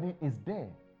for your wedding is there.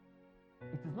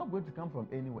 It is not going to come from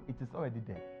anywhere. It is already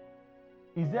there.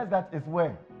 It's just that it's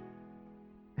where?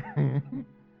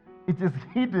 It is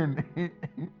hidden.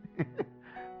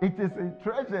 It is in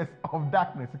treasures of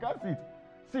darkness. You can't see it.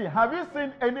 See, have you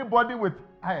seen anybody with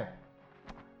hair?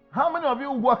 How many of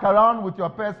you walk around with your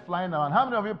purse flying around? How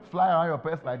many of you fly around your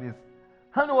purse like this?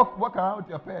 How many walk around with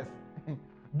your purse?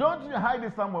 Don't you hide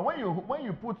it somewhere? When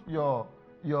you put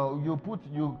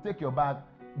you take your bag,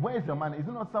 where is your money? Is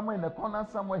it not somewhere in the corner,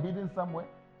 somewhere hidden somewhere?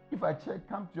 If I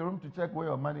come to your room to check where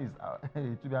your money is,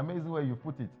 it will be amazing where you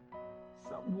put it.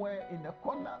 Somewhere in the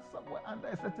corner, somewhere under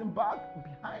a certain bag,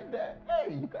 behind there.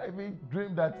 Hey, you can't even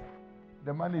dream that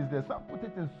the money is there. Some put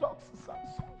it in socks,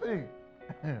 something.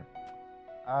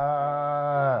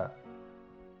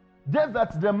 Just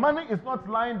that the money is not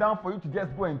lying down for you to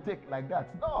just go and take like that.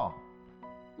 No.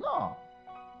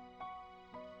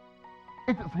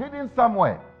 It is hidden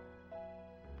somewhere.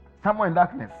 Somewhere in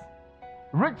darkness.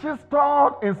 Riches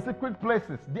stored in secret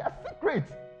places. They are secret.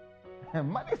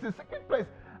 Money is a secret place.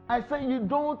 I say you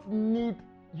don't need.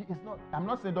 It's not. I'm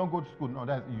not saying don't go to school. No,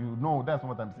 that's that's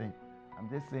what I'm saying. I'm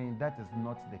just saying that is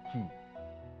not the key.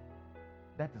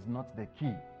 That is not the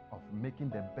key of making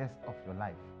the best of your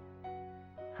life.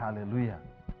 Hallelujah.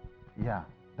 Yeah,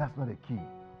 that's not the key.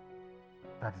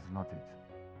 That is not it.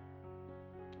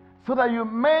 So that you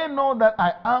may know that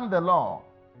I am the Lord,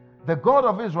 the God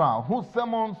of Israel, who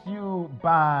summons you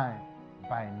by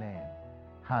name.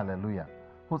 Hallelujah.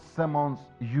 Who summons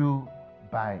you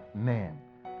by name.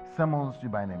 Summons you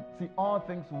by name. See, all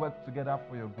things work together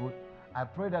for your good. I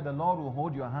pray that the Lord will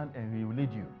hold your hand and He will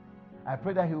lead you. I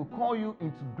pray that He will call you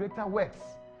into greater works,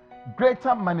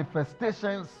 greater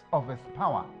manifestations of His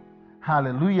power.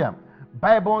 Hallelujah.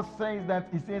 Bible says that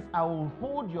He says, I will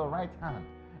hold your right hand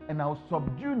and I will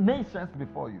subdue nations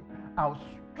before you. I will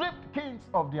strip kings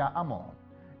of their armor,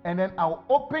 and then I will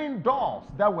open doors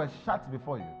that were shut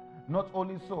before you. Not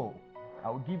only so, I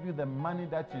will give you the money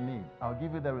that you need. I will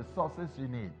give you the resources you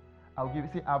need.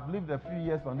 I've lived a few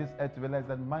years on this earth to realize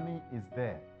that money is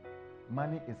there.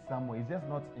 Money is somewhere. It's just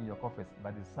not in your coffers,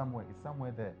 but it's somewhere. It's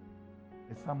somewhere there.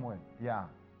 It's somewhere. Yeah.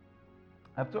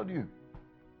 I've told you,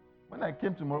 when I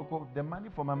came to Morocco, the money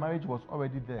for my marriage was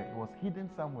already there. It was hidden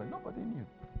somewhere. Nobody knew.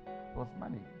 It was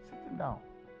money sitting down.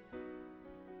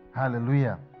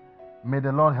 Hallelujah. May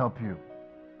the Lord help you.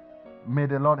 May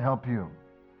the Lord help you.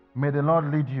 May the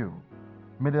Lord lead you.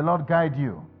 May the Lord guide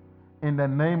you. In the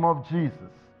name of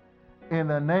Jesus. In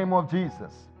the name of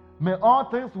Jesus. May all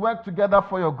things work together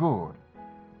for your good.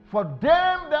 For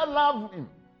them that love Him,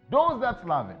 those that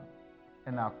love Him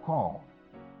and are called.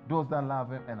 Those that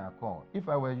love Him and are called. If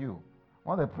I were you,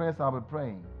 one of the prayers I'll be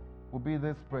praying would be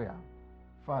this prayer.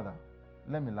 Father,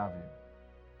 let me love you.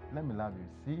 Let me love you.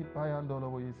 See,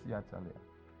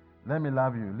 let me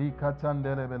love you.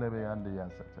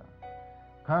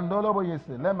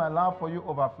 Let my love for you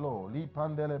overflow.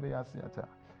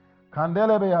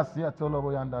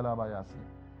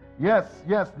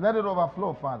 Yes, let it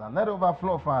overflow, Father. Let it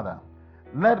overflow, Father.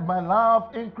 Let my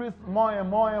love increase more and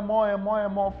more and more and more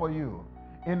and more for you.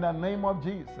 In the name of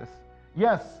Jesus.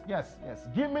 Yes.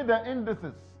 Give me the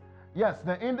indices. Yes,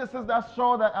 the indices that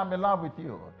show that I'm in love with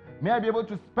you. May I be able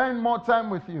to spend more time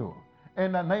with you.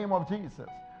 In the name of Jesus.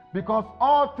 Because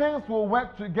all things will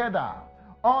work together.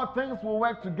 All things will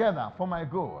work together for my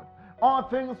good. All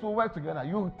things will work together.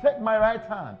 You take my right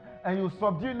hand and you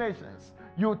subdue nations.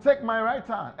 You take my right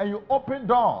hand and you open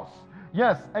doors.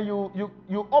 Yes, and you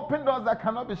open doors that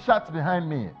cannot be shut behind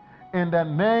me. In the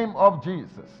name of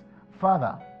Jesus.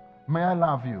 Father, may I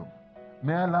love you.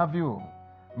 May I love you.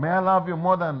 May I love you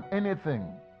more than anything.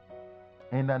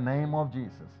 In the name of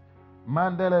Jesus.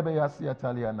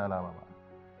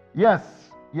 Yes.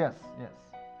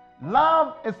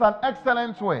 Love is an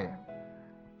excellent way.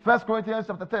 1 Corinthians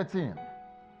chapter 13.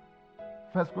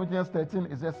 1 Corinthians 13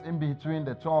 is just in between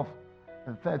the 12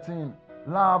 and 13.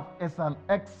 Love is an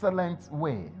excellent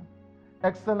way.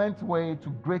 Excellent way to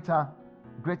greater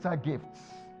gifts.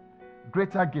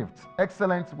 Greater gifts.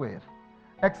 Excellent way.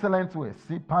 Excellent way.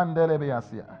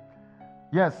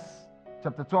 Yes.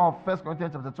 Chapter 12, 1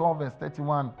 Corinthians chapter 12, verse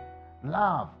 31.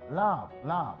 Love.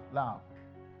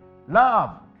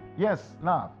 Yes,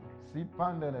 love.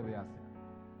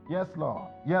 Yes, Lord.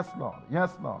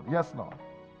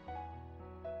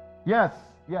 Yes.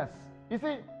 You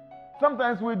see,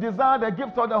 sometimes we desire the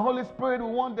gift of the Holy Spirit.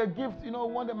 We want the gift, we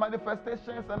want the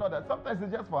manifestations and all that. Sometimes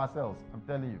it's just for ourselves, I'm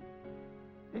telling you.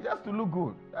 It's just to look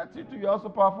good. That's it. You're also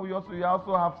powerful. You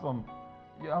also have some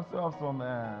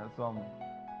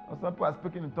people are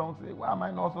speaking in tongues. Say, why am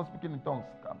I not also speaking in tongues?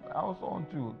 I also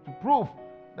want to prove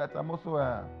that I'm also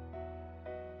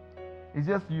it's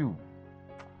just you.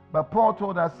 But Paul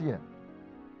told us here,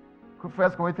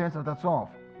 1 Corinthians chapter 12,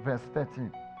 verse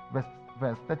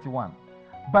 31.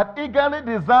 But eagerly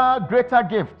desire greater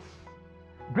gifts.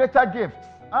 Greater gifts.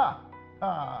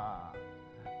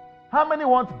 How many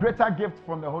want greater gifts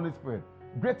from the Holy Spirit?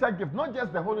 Greater gift, not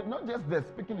just the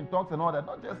speaking in tongues and all that,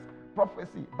 not just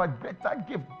prophecy, but greater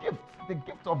gifts, the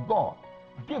gift of God,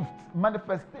 gifts,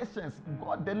 manifestations,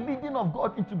 God, the leading of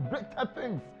God into greater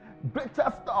things,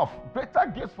 greater stuff, greater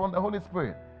gifts from the Holy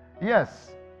Spirit.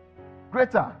 Yes,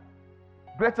 greater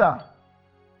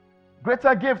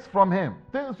gifts from Him,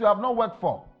 things you have not worked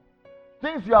for.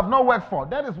 Things you have not worked for,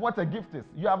 that is what a gift is.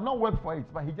 You have not worked for it,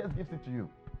 but He just gives it to you.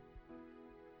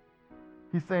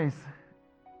 He says,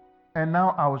 and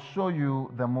now I will show you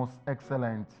the most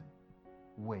excellent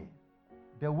way.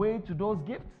 The way to those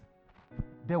gifts,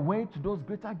 the way to those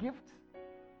greater gifts.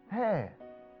 Hey,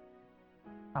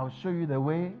 I'll show you the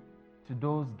way to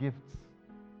those gifts.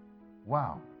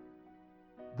 Wow.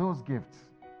 Those gifts.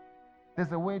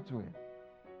 There's a way to it.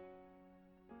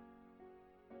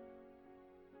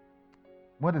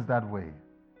 What is that way?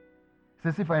 It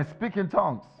says, if I speak in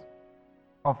tongues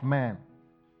of men,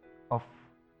 of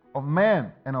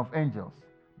men and of angels,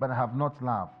 but I have not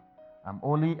love, I'm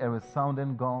only a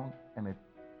resounding gong and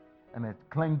a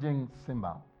clanging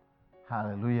cymbal.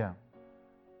 Hallelujah.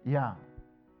 Yeah.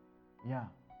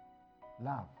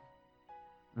 Love.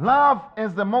 Love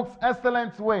is the most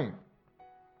excellent way.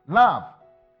 Love.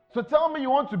 So tell me, you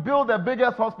want to build the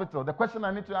biggest hospital. The question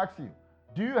I need to ask you,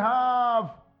 do you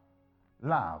have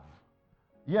love?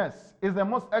 Yes, it's the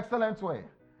most excellent way.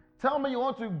 Tell me, you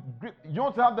want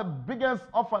to have the biggest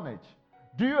orphanage.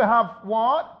 Do you have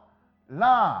what?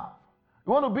 Love.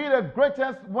 You want to be the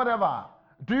greatest whatever.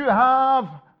 Do you have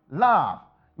love?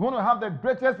 You want to have the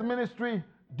greatest ministry.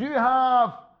 Do you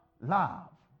have love?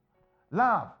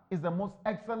 Love is the most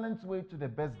excellent way to the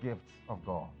best gifts of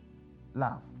God.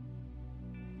 Love.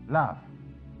 Love.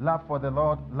 Love for the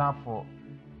Lord. Love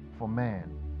for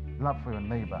man. Love for your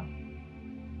neighbor.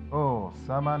 Oh,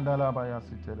 Samandala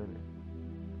Bayasitelele.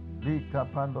 Lika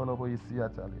Pandolobo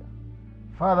Isiatalia.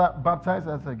 Father, baptize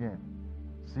us again.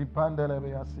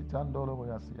 Sipandelebe Sitandolobo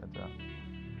Yasiata.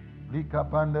 Lika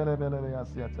Pandelebe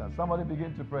Yasiata. Somebody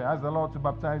begin to pray. Ask the Lord to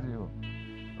baptize you.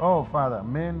 Oh, Father,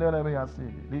 Mendelebe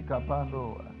Yasi. Lika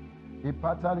Pando.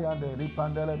 Ipataliande.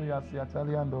 Lipandelebe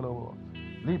Yasiataliandolobo.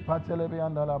 Lipatelebe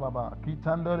Andala Baba.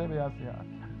 Kitandolebe Yasia.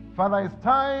 Father, it's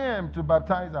time to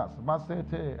baptize us.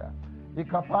 Masete.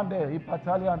 Ikapande.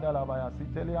 Ipataliandala Baya.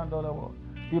 Siteliandolobo.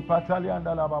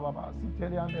 Ipataliandala Baba.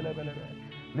 Siteliandelebelebe.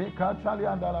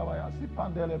 Likataliandala Baya.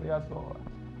 Sipandelebe Yaso.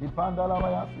 Ipandala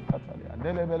Baya. Sikatalia.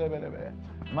 Nelebelebelebe.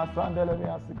 Masandelebe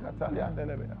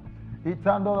Yasikataliandelebe.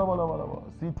 Itandolo.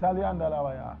 Sitaliandala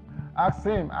Baya. Ask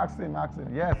him.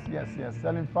 Yes.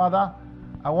 Tell him, Father,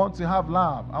 I want to have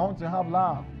love. I want to have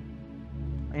love.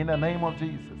 In the name of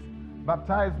Jesus.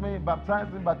 Baptize me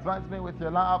with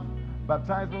your love.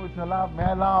 Baptize me with your love. May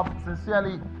I love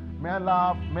sincerely. May I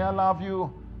love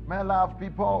you. May I love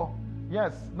people.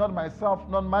 Yes, not myself,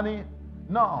 not money.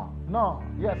 No.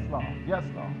 Yes,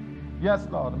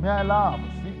 Lord. May I love.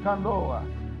 Sikandoa.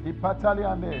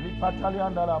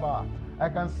 I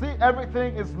can see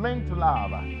everything is linked to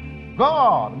love.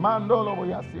 God, Mandolo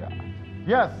Boyasia.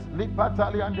 Yes,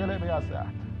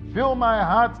 fill my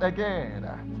heart again.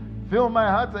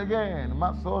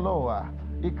 Masoloa.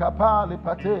 Ikapa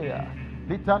lipatea.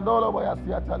 Litandolo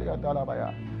Boyasia Talia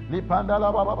Dalabaya.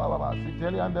 Lipandala Baba.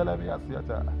 Sitelian Delevia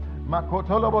Siata.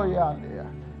 Makotolo Boyandia.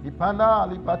 Ipanda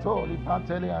Lipato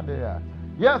Lipanteliandea.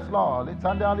 Yes, Lord.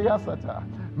 Litandaliasata.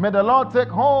 May the Lord take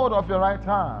hold of your right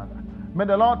hand.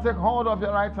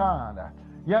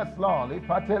 Yes, Lord.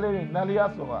 Ipatele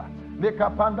Naliasoa.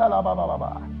 Likapanda la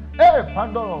baba.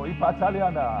 Pando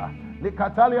ipatalianda.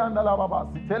 Likatalianda la baba.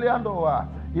 Siteliandoa.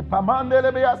 Ipamande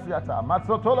lebeasiata.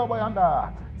 Matsotolo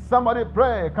boyanda. Somebody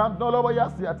pray. Kandolo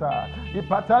boyasiata.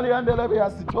 Ipatalianda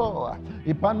lebeasitoa.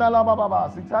 Ipanda la baba.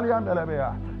 Sitalianda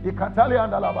lebea.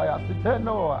 Ikatalianda la baya.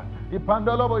 Sitenoa.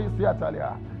 Ipandolo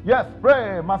boyasiatalia. Yes,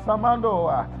 pray. Masamando.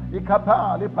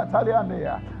 Ikapa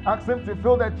lipataliandea. Ask him to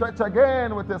fill the church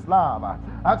again with his love.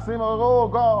 Ask him, oh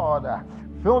God,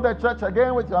 fill the church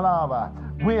again with your love.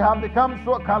 We have become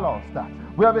so calloused.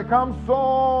 We have become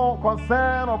so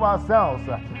concerned of ourselves.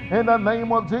 In the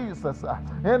name of Jesus.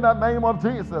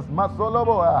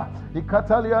 Masoloboa.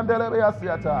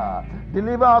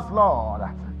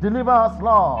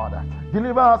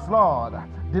 Deliver us, Lord.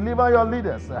 Deliver your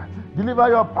leaders. Deliver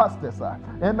your pastors.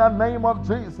 In the name of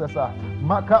Jesus.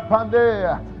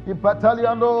 Makapande.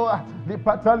 Ipataliando.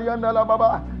 Lipatalianda la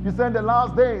baba. You say in the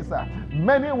last days,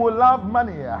 many will love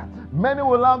money. Many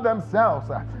will love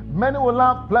themselves. Many will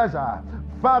love pleasure.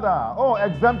 Father,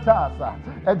 exempt us.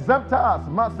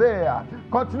 Masea.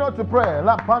 Continue to pray.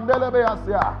 La pandele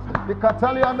beasia. The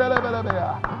Cataliandele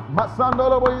belebea.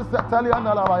 Masandolo boy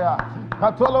Satalianda lavaya.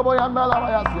 Catolo boyanda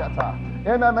lavaya siata.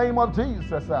 In the name of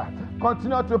Jesus.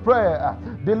 Continue to pray.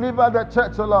 Deliver the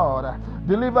church, Lord.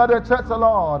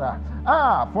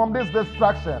 From this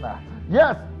distraction.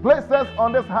 Yes, place us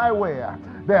on this highway.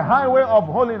 The highway of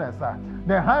holiness.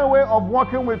 The highway of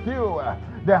walking with you.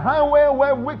 The highway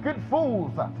where wicked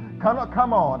fools cannot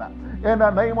come on. In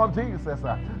the name of Jesus.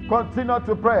 Continue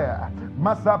to pray.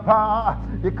 Masapa,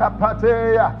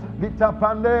 Ikapatea,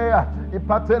 Litapandea,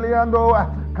 Ipateliando,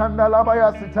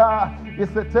 Kandalabaya Sita,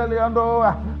 Iseteliando,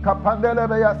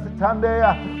 Kapandelebeya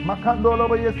Sitandea,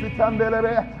 Makandolobeya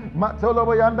Sitandelebe,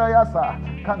 Matoloboyanda Yasa,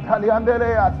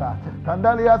 Kantaliandeleasa,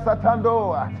 Kandalia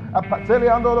Satando,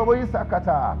 Apateliando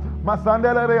Loboisakata,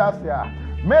 Masandelebeasia.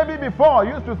 Maybe before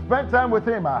you used to spend time with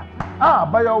him.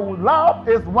 But your love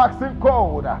is waxing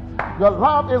cold. Your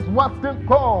love is waxing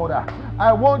cold.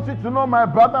 I want you to know, my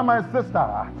brother, my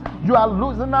sister, you are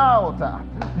losing out.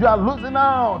 You are losing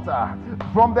out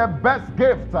from the best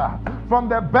gift, from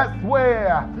the best way.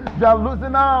 You are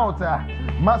losing out.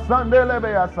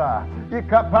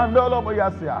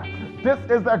 This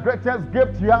is the greatest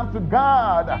gift you have to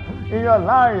God in your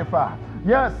life.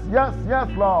 Yes, yes, yes,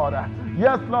 Lord.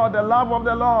 Yes, Lord, the love of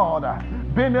the Lord.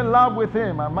 Being in love with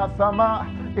him. Masama,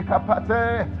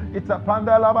 ikapate,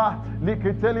 itapandalaba,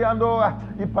 likiteliando,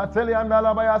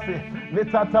 ipateliandalaba yasi,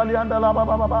 litataliandalaba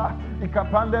baba,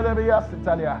 ikapandelebe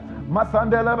yasitalia,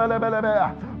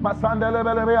 masandelebelebelebe,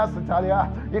 masandelebelebe yasitalia,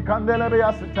 ikandelebe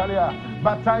yasitalia.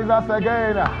 Baptize us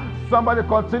again. Somebody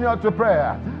continue to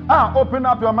pray. Open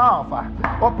up your mouth.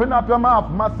 Open up your mouth.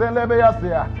 Maselebe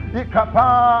yasia.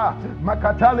 Ikapa.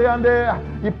 Makatali ande.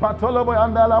 Ipatolobo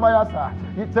andalaba yasa.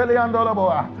 Iteli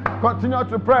andolobo. Continue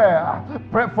to pray.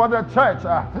 Pray for the church.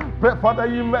 Pray for the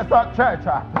universal church.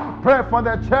 Pray for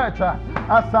the church.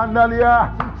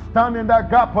 Asandalia. Stand in the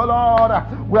gap, oh Lord.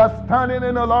 We are standing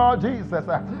in the Lord Jesus,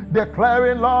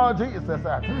 declaring, Lord Jesus,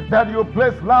 that you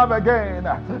place love again.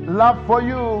 Love for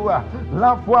you,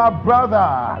 love for our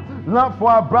brother, love for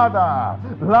our brother,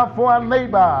 love for our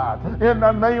neighbor. In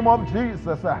the name of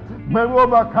Jesus, may we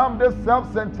overcome this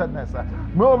self-centeredness.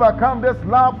 May we overcome this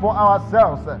love for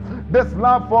ourselves, this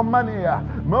love for money.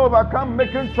 May we overcome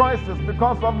making choices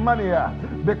because of money,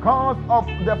 because of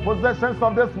the possessions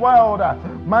of this world.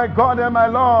 My God and my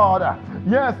Lord,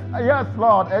 yes, yes,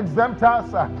 Lord, exempt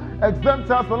us,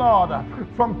 Lord,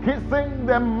 from kissing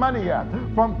the money,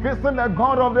 from kissing the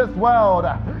God of this world,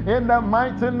 in the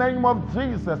mighty name of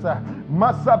Jesus.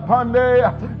 Masapande,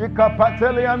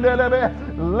 ikapateli andelebe,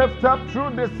 lift up true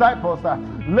disciples,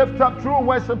 lift up true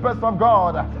worshippers of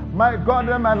God, my God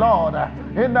and my Lord,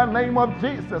 in the name of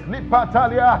Jesus.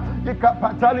 Lipatalia,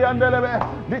 ikapatali andelebe,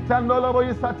 litandolobo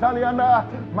isatalianda,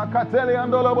 makateli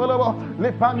andolobo,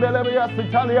 lipandelebe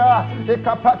yasitalia,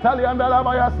 ikapatali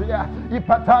andalaba yasia,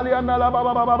 ipatali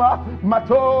andalaba baba,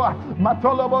 mato,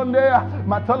 matolobonde,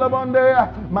 matolobonde,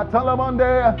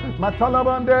 matolobonde,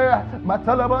 matolobonde,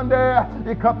 matolobonde,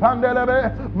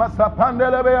 ikapandelebe,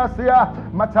 masapandelebe yasia,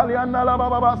 matalianda la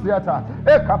baba siata,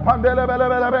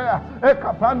 ekapandelebe,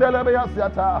 ekapandelebe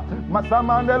yasiata,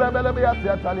 masamandelebe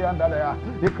yasiata liandalea,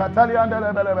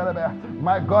 ikataliandelebe.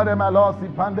 My God and my Lord,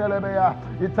 sipandelebe,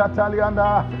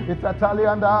 itatalianda,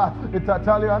 itatalianda,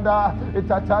 itatalianda,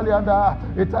 itatalianda,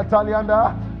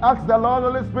 itatalianda. Ask the Lord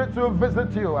Holy Spirit to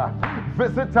visit you.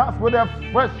 Visit us with a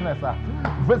freshness.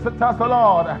 Visit us,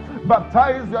 Lord.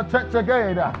 Baptize your church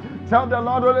again. Tell the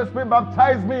Lord Holy Spirit,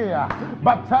 baptize me.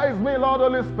 Baptize me, Lord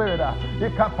Holy Spirit.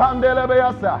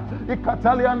 Ikapandelebeyasa,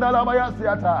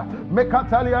 ikataliandalabayasiata,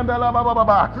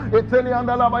 mekataliandalabababa,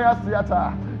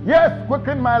 italiandalabayasiata. Yes,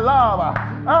 quicken my love.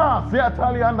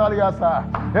 Siataliandaliasa,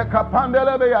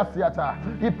 ikapandelebeyasiata,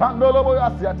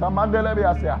 ipandoloboyasiata,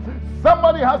 mandelebeyasia.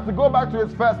 Somebody has to go back to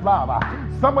his first love.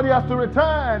 Somebody has to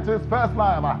return to his first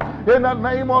love. In the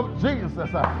name of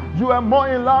Jesus, you are more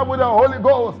in love with the Holy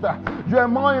Ghost. You are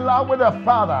more in love with the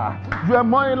Father. You are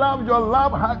more in love. Your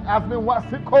love has been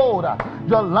waxing cold.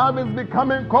 Your love is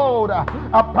becoming cold.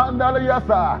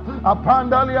 Apandaliasa,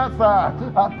 apandaliasa,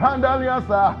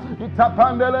 apandaliasa,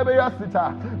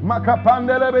 itapandelebeyasita,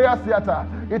 makapandelebeyasiata,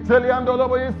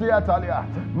 italiandoloboyisiatalia,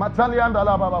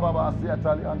 mataliandalabababa,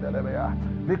 siataliandelebeya.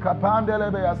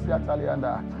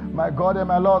 My God and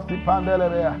my Lord,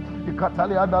 Sipandelebe,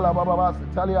 Ikataliandala Baba,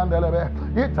 Sitaliandelebe,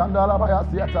 Itandalabaya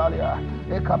Siatalia,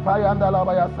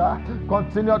 Ekapayandalabayasa.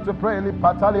 Continue to pray,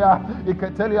 Lipatalia,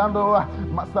 Ikateliando,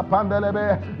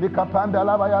 Masapandelebe,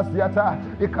 Likapandalabaya Siata,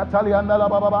 Ikataliandala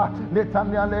Baba,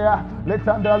 Litandialea,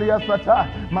 Litandalia Sata,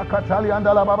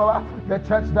 Makataliandala Baba. The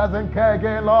church doesn't care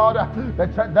again, Lord. The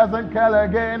church doesn't care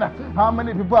again. How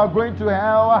many people are going to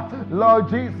hell? Lord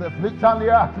Jesus,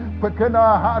 Litalia, quicken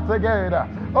our hearts again.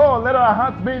 Oh, let our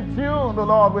hearts be in tune,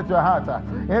 Lord, with your heart.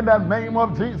 In the name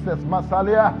of Jesus,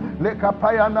 Masalia,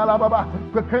 Lekapaya Nalababa,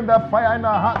 quicken the fire in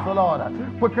our hearts, Lord.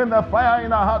 Quicken the fire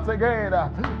in our hearts again.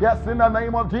 Yes, in the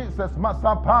name of Jesus,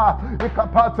 Masapa,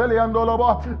 Ikapateli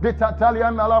Andolobo,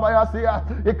 Ditatalian Alabayasia,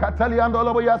 Ikatalian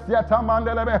Dolobo Yasia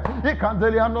Tamandelebe,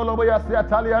 Ikandelian Dolobo Yasia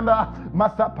Talianda,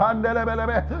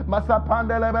 Masapandelebelebe,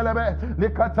 Masapandelebelebe,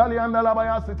 Likatalian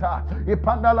Alabayasita,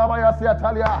 Ipandalabayasia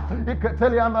Talia,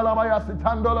 Ikatelian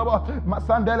Alabayasitandolobo,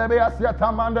 Masandelebe Yasia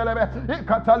Tamandelebe,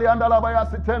 Ikatalian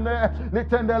Alabayasitende,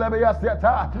 Litendelebe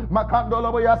Yasiata, Makando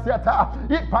Ikandolo Boyasiata,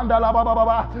 Ipandala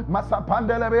Baba,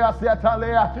 Masapandele Beasiata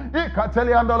Lea,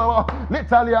 Ikateliandolo,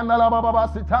 Litaliandala Baba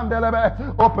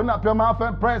Sitandelebe. Open up your mouth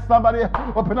and pray, somebody.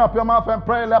 Open up your mouth and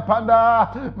pray.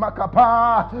 Lepanda,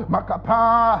 Makapa,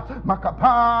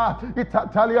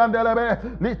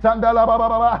 Itataliandelebe, Litandala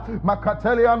Baba,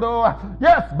 Makateliando.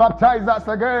 Yes, baptize us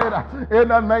again in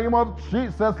the name of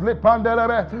Jesus.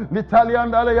 Lipandelebe,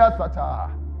 Litaliandale Sata.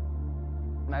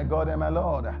 My God and my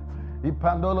Lord.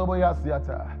 Ipandolo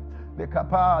Boyasiata.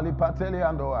 Likapa,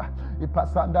 Lipateliandoa.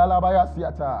 Ipasandala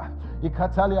Bayasiata.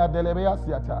 Ikatalia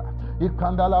Delebeasiata.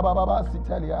 Ikandala Baba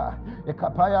Sitelia.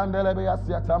 Ikapaya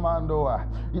Delebeasiata Mandoa.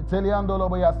 Italiandolo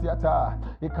Boyasiata.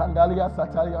 Ikandalia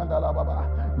Sataliandala Baba.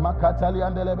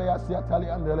 Makatalian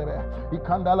Delebeasiatalian Delebe.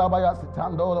 Ikandala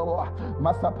Bayasitandolo.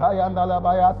 Masapaya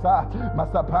Dalabayasa.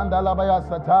 Masapanda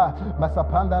Labayasata.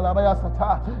 Masapanda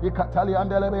Labayasata. Ikatalian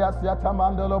Delebeasiata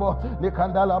Mandolobo.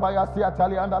 Likandala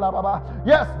Bayasiataliandala Baba.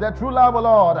 Yes, the true love,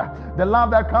 Lord. The love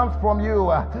that comes from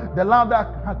you. The love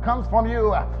that comes from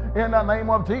you. In the name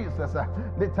of Jesus.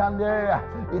 Litande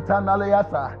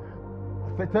Itanaleasa.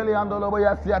 Feteliandolo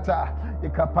Boyasiata.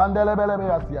 Ikapandele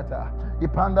Belebeasiata.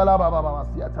 Ipandala Baba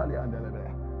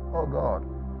Siataliandelebe. Oh God.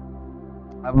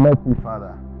 Have mercy,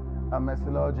 Father. Have mercy,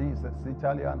 Lord Jesus.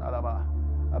 Italian Alaba.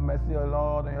 Have mercy, O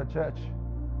Lord, on your church.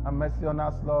 Have mercy on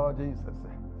us, Lord Jesus.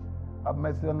 Have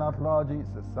mercy on us, Lord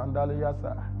Jesus.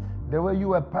 Sandaliasa. The way you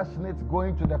were passionate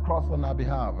going to the cross on our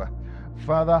behalf.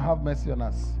 Father, have mercy on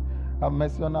us. Have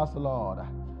mercy on us, Lord.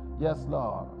 Yes,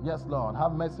 Lord. Yes, Lord.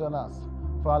 Have mercy on us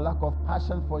for a lack of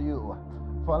passion for you,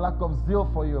 for a lack of zeal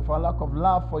for you, for a lack of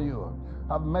love for you.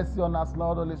 Have mercy on us,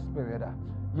 Lord, Holy Spirit.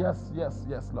 Yes, yes,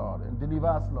 yes, Lord. And deliver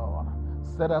us, Lord.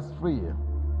 Set us free.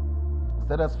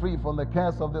 Set us free from the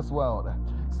curse of this world.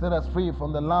 Set us free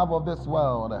from the love of this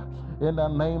world. In the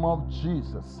name of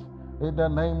Jesus. In the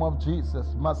name of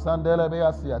Jesus. Masandele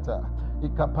beasiata.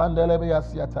 Ikapandele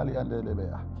beasiata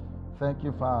liandelebea. Thank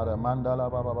you, Father. Mandala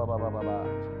baba baba baba.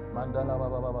 Mandala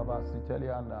baba baba baba.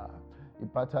 Sitelianda.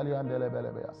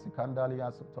 Ipataliandelebelebea.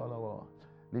 Sikandalia sutolowo.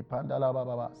 Lipandala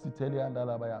baba.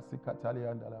 Siteliandala baya.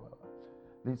 Sikataliandala baba.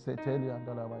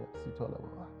 Liseteliandala baya.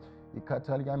 Sitolowo.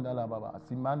 Ikataliandala baba.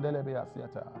 Simandele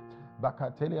beasiata.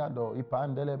 Bakateliando.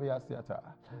 Ipandele beasiata.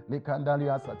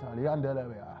 Likandalia sata.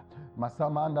 Liandelebea.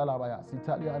 Masamandala baya.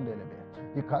 Sitaliandelebe.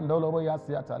 Ikandolo baya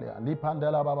siatalia.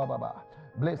 Lipandela baba baba.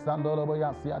 Blessandolo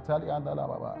boya siatali andala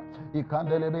baba.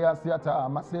 Ikandele beya siata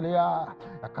masilia.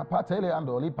 Akapatele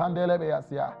ando lipandele beya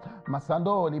sia.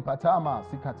 Masando lipatama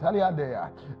sikatali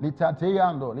andea. Litate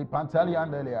ando lipantali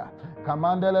andelea.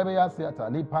 Kamandele beya siata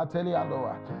lipateli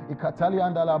andoa. Ikatali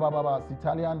andala baba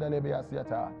sitali andele beya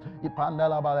siata.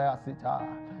 Ipandala baba sita.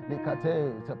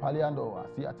 Likate tepali andoa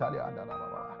siatali andala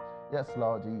baba. Yes,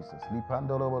 Lord Jesus.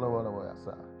 Lipandolo boya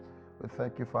sa. We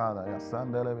thank you, Father.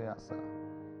 Yasandele beya sa.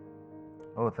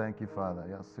 Oh, thank you, Father.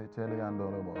 Yes, Siteli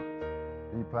andolobo.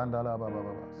 Ipandala baba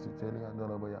baba. Siteli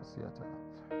andolobo yasiata.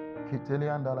 Kiteli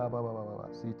andala baba baba.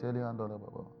 Siteli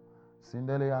andolobo.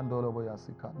 Sindeli andolobo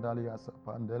yasikandali yasa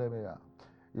pandele beya.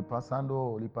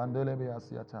 Ipasando lipandele beya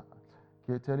siata.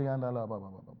 Kiteli andala baba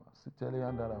baba. Siteli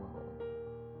andala baba.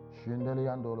 Shindeli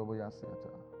andolobo yasiata.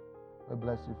 We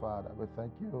bless you, Father. We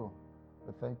thank you.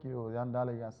 We thank you.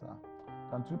 Yandale yasa.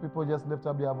 Can two people just lift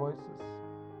up their voices?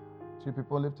 Two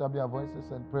people lift up their voices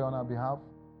and pray on our behalf.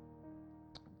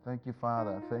 Thank you,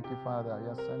 Father. Thank you, Father.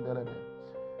 Yes, sendelebe.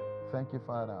 Thank you,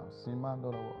 Father.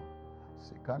 Simandolobo.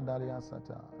 Sikandalia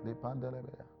sata.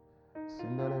 Lipandelebe.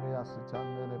 Sindelebe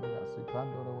asitandelebe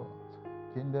asipandolobo.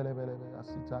 Kindelebelebe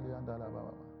asitaliandala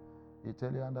baba.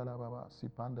 Italiandala baba.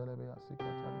 Sipandelebe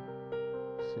asikatali.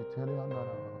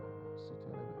 Sitaliandala baba.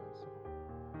 Sitelebe.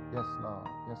 Yes, Lord.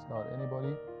 Yes, Lord.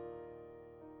 Anybody?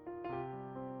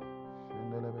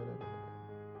 Shendelebelebe.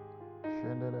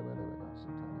 Shendelebelebe.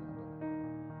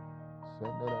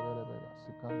 Sendelebelebe.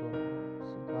 Sikandolo.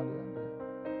 Sitaliande.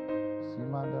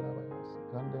 Simandelebe.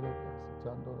 Sikandelebe.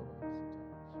 Sitandolobe.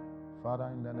 Father,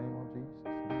 in the name of Jesus.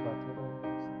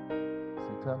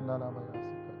 Sitandalaba.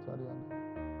 Sikataliande.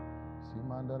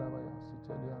 Simandelebe.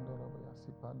 Siteliandolobe.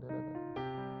 Sipandelebe.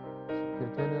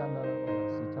 Siketeliandolobe.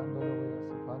 Sitandolobe.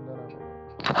 Sipandelebe.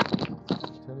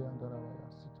 Siteliandolobe.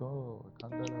 Sitolo.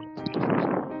 Kandelebe.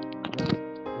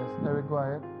 Yes, Eric, go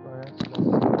ahead.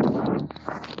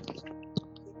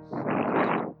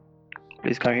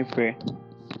 Please, can you pray?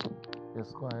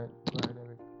 Yes, go ahead,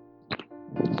 Eric.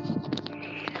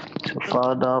 So,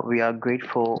 Father, we are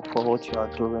grateful for what you are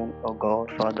doing, oh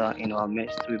God, Father, in our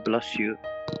midst. We bless you.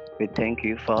 We thank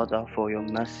you, Father, for your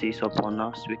mercies upon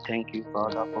us. We thank you,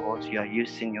 Father, for what you are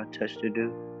using your church to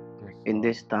do. In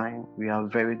this time, we are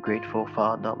very grateful,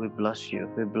 Father. We bless you.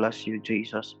 We bless you,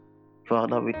 Jesus.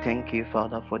 Father, we thank you,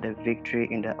 Father, for the victory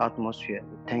in the atmosphere.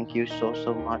 We thank you so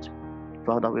much.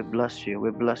 Father, we bless you,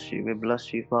 we bless you, we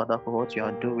bless you, Father, for what you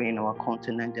are doing in our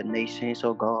continent and nations,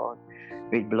 oh God.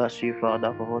 We bless you,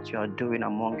 Father, for what you are doing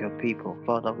among your people.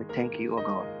 Father, we thank you, oh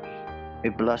God. We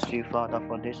bless you, Father,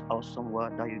 for this awesome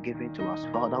word that you're giving to us.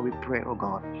 Father, we pray, oh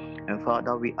God. And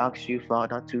Father, we ask you,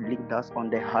 Father, to lead us on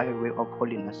the highway of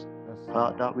holiness.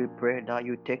 Father, we pray that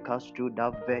you take us through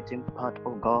that vetting path,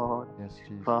 oh God. Yes,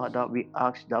 Jesus. Father, we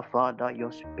ask that, Father,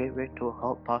 your spirit to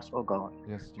help us, oh God.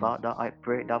 Yes, Jesus. Father, I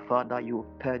pray that, Father, you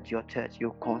purge your church,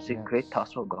 you consecrate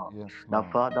us, oh God. Yes,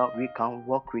 That, Father, we can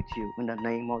walk with you in the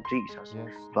name of Jesus.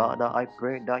 Yes, Father, I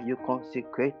pray that you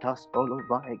consecrate us all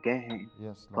over again.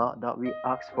 Yes, Lord. Father, we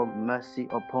ask for mercy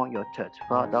upon your church.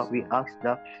 Father, we ask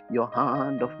that your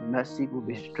hand of mercy will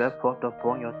be stretched forth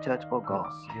upon your church, oh God.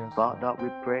 Yes, Father, we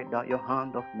pray that your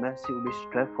hand of mercy will be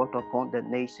stretched forth upon the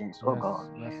nations, oh God.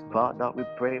 Yes, Father, we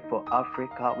pray for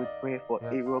Africa, we pray for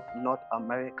Europe, North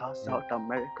America, South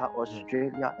America,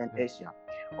 Australia, and Asia.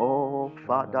 Oh,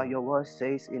 Father, your word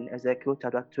says in Ezekiel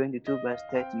chapter 22, verse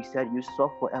 30, you said you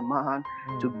sought for a man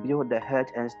to build the hedge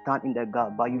and stand in the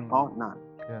gap, but you found none.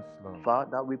 Yes, Lord.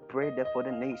 Father, we pray there for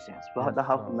the nations. Father, Yes,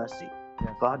 have Lord. mercy.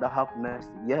 Yes, Father, have mercy.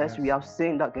 Yes, we have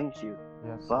sinned against you.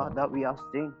 Yes, Father, we have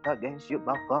sinned against you,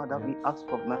 but Father, we ask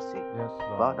for mercy. Yes,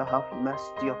 Lord. Father, have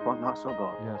mercy upon us, oh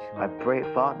God. Yes, I Lord. pray,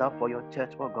 Father, for your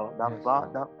church, oh God, that Yes,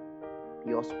 Father,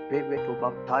 your spirit will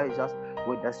baptize us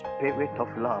with the spirit of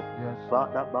love. Yes,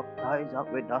 Father, baptize us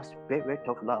with the spirit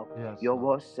of love. Yes, Your Lord.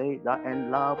 word says that,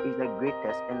 and love is the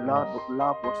greatest, and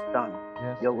love will stand.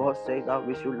 Yes, Your word says that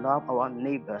we should love our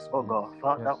neighbors, oh God.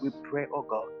 Father, we pray, oh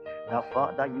God, that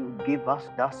Father, you give us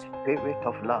that spirit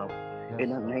of love. In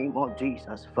the name of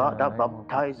Jesus, Father,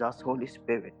 baptize us, Holy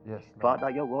Spirit. Yes, Lord. Father,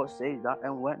 your word says that,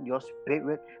 and when your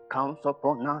spirit comes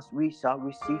upon us, we shall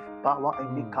receive power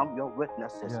and become your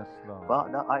witnesses. Yes, Lord.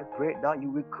 Father, I pray that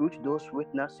you recruit those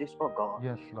witnesses, oh God.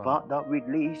 Yes, Lord. Father,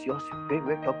 release your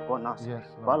spirit upon us. Yes,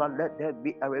 Lord. Father, let there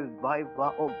be a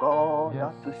revival, oh God,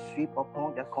 Yes. that to sweep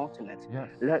upon the continent. Yes.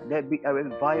 Let there be a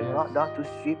revival Yes. that to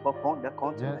sweep upon the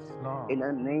continent. Yes, Lord. In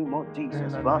the name of Jesus,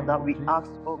 In the Father, name of we Jesus.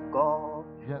 ask, oh God,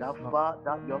 Yes, that Lord.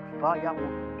 Father, your fire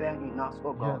will burn in us,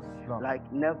 oh God, Yes, Lord.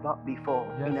 like never before.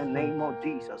 In Yes, the name Jesus. of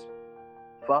Jesus.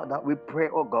 Father, we pray,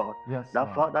 oh God, Yes,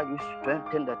 that Lord. Father, you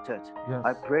strengthen the church. Yes.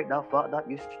 I pray that Father,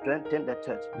 you strengthen the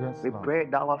church. Yes, We Lord. pray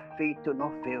that our faith do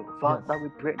not fail. Father, Yes. we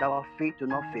pray that our faith do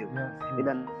not fail. Yes, In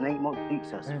the Jesus. name of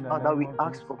Jesus, In the Father, name we of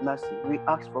ask Jesus. for mercy. We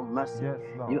ask for mercy. Yes,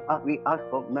 Lord. We ask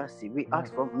for mercy. We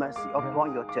ask for mercy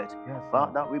upon your church. Yes,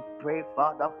 Father, we pray,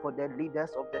 Father, for the leaders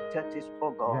of the churches,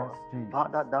 oh God. Yes, Jesus.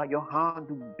 Father, that your hand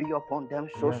will be upon them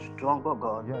so Yes. strong, oh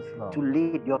God, Yes, Lord. to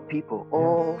lead your people.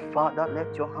 Oh, Father,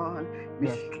 let your hand be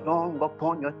Yes, strong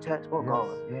upon your church, oh Yes,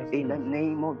 God. yes, In the Jesus.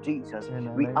 name of Jesus, In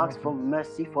the we name ask of for Jesus.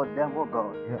 mercy for them, oh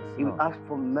God. Yes, We Lord. ask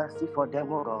for mercy for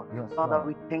them, oh God. Yes, Father, Lord.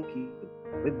 we thank you.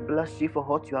 We bless you for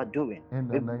what you are doing. In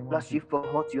the We name of bless you Jesus. for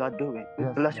what you are doing. We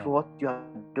Yes, bless you for Lord. what you are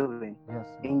doing. Yes,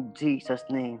 Lord. In Jesus'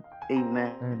 name,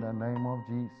 amen. In the name of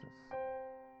Jesus.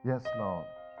 Yes, Lord.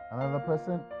 Another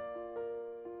person?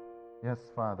 Yes,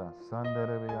 Father.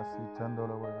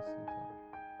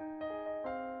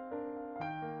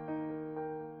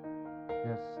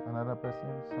 Yes, another person?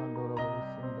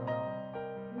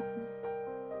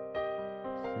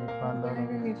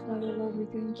 Heavenly Father, Lord, we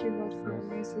thank you, Lord, for your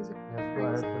mercies and Yes, your go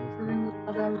ahead, grace. Felicity. Heavenly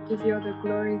Father, we give you all the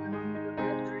glory, the honor, and the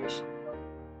adoration, Lord.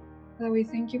 Father, we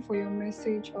thank you for your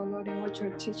message, oh Lord, and what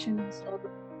you're teaching us, oh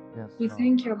God. Yes, We Lord.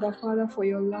 thank you, Abba Father, for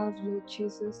your love, Lord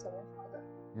Jesus, our Father.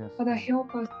 Yes, Father, Lord.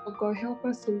 help us, oh God, help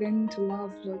us to learn to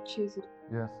love, Lord Jesus.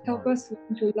 Yes, Help Lord. us to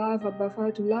learn to love, Abba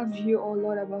Father, to love you, oh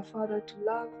Lord, Abba Father, to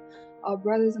love our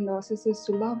brothers and our sisters,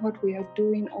 to love what we are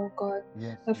doing, oh God.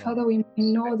 Yes, That, Lord. Father, we may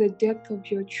know the depth of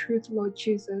your truth, Lord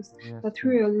Jesus. Yes, That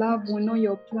through your love, we know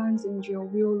your plans and your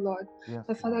will, Lord. Yes,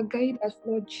 That, Father, guide us,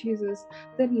 Lord Jesus.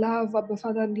 That love, Abba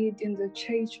Father, lead in the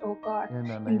church, oh God, In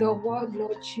the in name the of world, Jesus.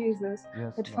 Lord Jesus.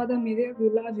 Yes, That, Lord. Father, may there be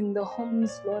love in the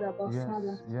homes, Lord, Abba Yes,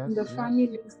 Father, yes, in the yes.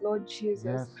 families, Lord Jesus.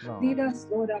 Yes, Lord. Lead us,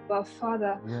 Lord, Abba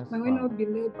Father. Yes, May we Father. not be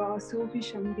led by our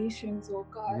selfish ambitions, oh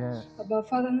God. Yes. Abba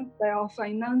Father, not by our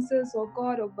finances, oh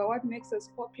God, or by what makes us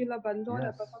popular, but Lord,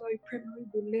 Yes. Abba Father, we pray may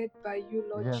we be led by you,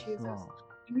 Lord Yes, Jesus. Lord.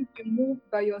 May we be moved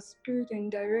by your spirit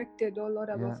and directed, oh Lord,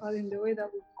 Abba Yes. Father, in the way that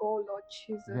we go, Lord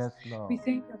Jesus. Yes, Lord. We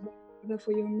thank you, Abba Father,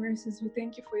 for your mercies. We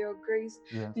thank you for your grace.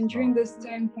 Yes, And during Lord. this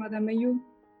time, Father, may you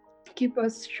keep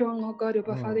us strong, oh God,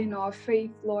 Abba Father, in our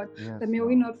faith, Lord. Yes, That may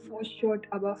we Lord. not fall short,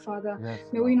 Abba Father. Yes,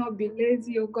 May Lord. we not be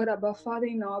lazy, oh God, Abba Father,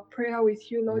 in our prayer with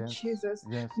you, Lord Yes, Jesus.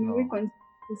 yes, May we Lord. continue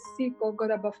to seek, oh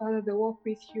God, Abba Father, the walk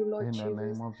with you, Lord In the Jesus.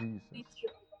 name of Jesus. Thank you,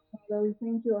 Abba Lord, we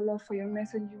thank you, O Lord, for your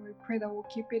message. We pray that we'll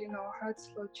keep it in our hearts,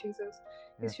 Lord Jesus.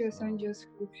 It's your Son, Jesus,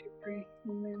 we pray.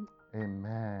 Amen.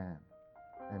 Amen.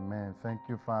 Amen. Thank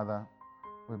you, Father.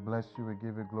 We bless you. We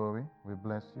give you glory. We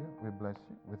bless you. We bless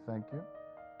you. We thank you.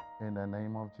 In the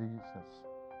name of Jesus.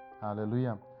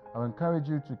 Hallelujah. I encourage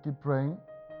you to keep praying.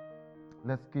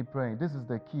 Let's keep praying. This is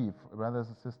the key, brothers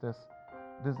and sisters.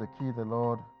 This is the key the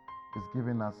Lord is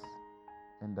giving us.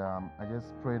 And I just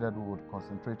pray that we would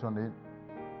concentrate on it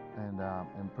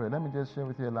and pray. Let me just share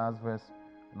with you the last verse,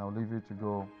 and I'll leave you to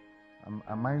go.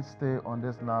 I might stay on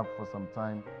this love for some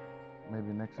time.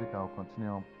 Maybe next week I'll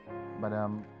continue. But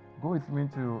go with me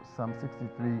to Psalm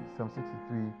 63. Psalm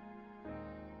 63.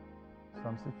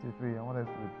 Psalm 63. I want us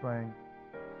to be praying.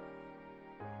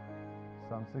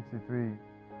 Psalm 63.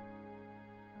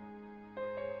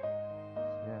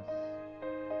 Yes.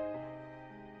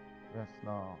 Yes,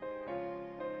 Lord.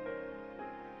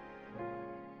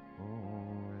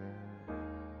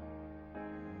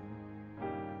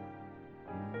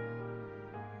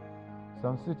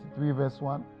 Psalm 63 verse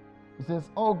 1. It says,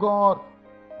 "Oh God,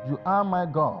 you are my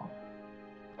God.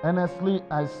 Earnestly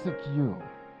I seek you.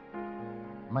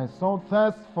 My soul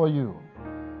thirsts for you.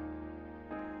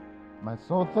 My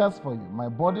soul thirsts for you. My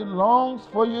body longs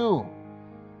for you."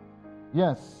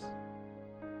 Yes.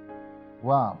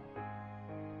 Wow.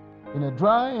 In a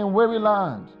dry and weary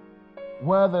land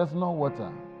where there's no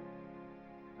water.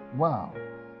 Wow.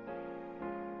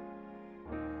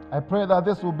 I pray that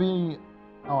this will be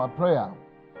our prayer.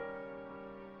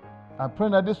 I pray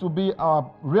that this will be our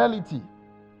reality.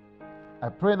 I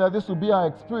pray that this will be our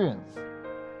experience.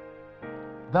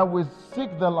 That we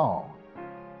seek the Lord.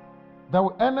 That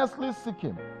we earnestly seek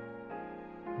Him.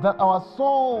 That our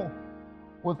soul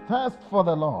will thirst for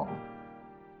the Lord.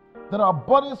 That our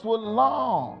bodies will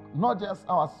long, not just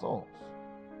our souls,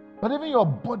 but even your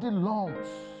body longs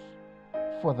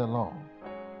for the Lord.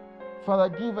 Father,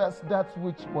 give us that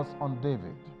which was on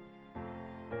David.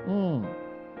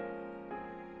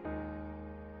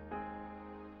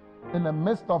 In the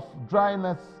midst of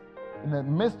dryness, in the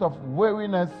midst of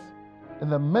weariness, in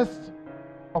the midst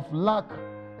of lack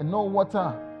and no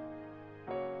water,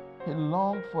 he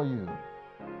longed for you.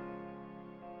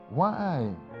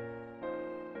 Why?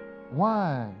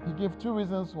 Why? He gave two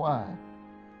reasons why.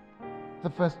 The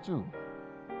first two.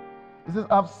 He says,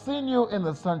 "I've seen you in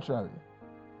the sanctuary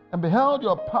and beheld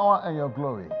your power and your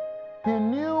glory." He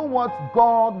knew what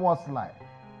God was like.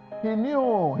 He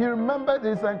knew, he remembered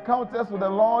his encounters with the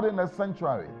Lord in the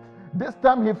sanctuary. This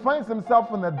time he finds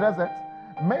himself in the desert.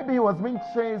 Maybe he was being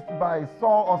chased by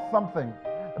Saul or something.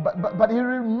 But he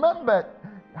remembered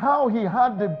how he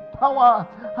had the power,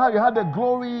 how he had the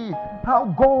glory, how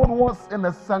God was in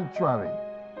the sanctuary.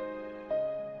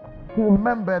 He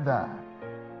remembered that.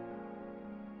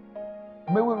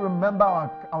 May we remember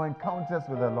our encounters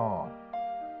with the Lord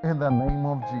in the name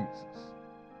of Jesus.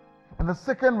 And the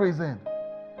second reason,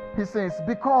 he says,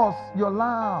 because your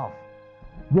love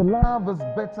is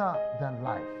better than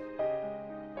life.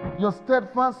 Your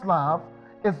steadfast love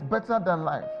is better than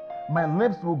life. My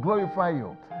lips will glorify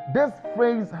you. This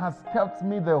phrase has kept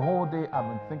me the whole day. I've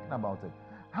been thinking about it.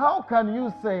 How can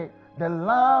you say the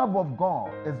love of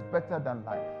God is better than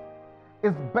life?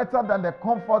 It's better than the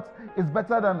comfort, it's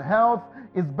better than health,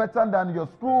 it's better than your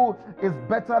school, it's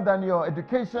better than your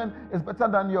education, it's better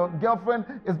than your girlfriend,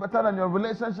 it's better than your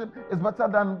relationship, it's better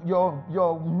than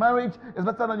your marriage, it's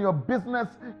better than your business.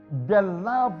 The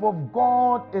love of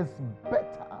God is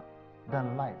better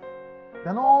than life,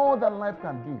 than all that life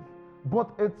can give,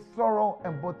 both its sorrow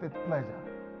and both its pleasure,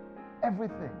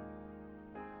 everything.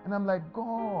 And I'm like,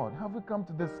 God, have we come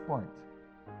to this point?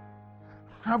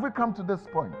 Have we come to this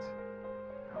point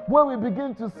where we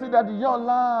begin to see that your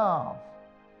love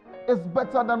is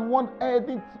better than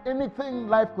anything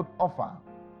life could offer?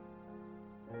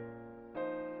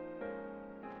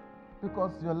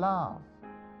 Because your love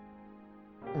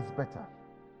is better.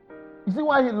 You see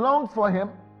why he longed for him?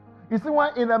 You see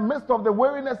why in the midst of the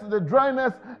weariness, the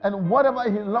dryness, and whatever,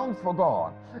 he longs for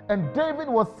God. And David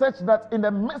was such that in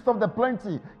the midst of the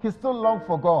plenty, he still longed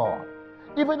for God.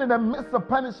 Even in the midst of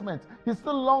punishment, he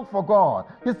still longed for God.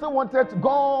 He still wanted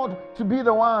God to be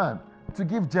the one to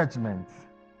give judgment.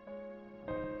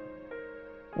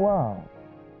 Wow.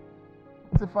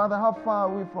 I say, Father, how far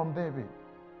are we from David?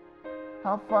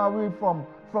 How far are we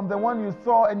from the one you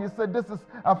saw and you said,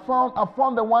 I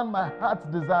found the one my heart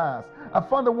desires. I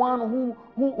found the one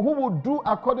who will do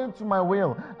according to my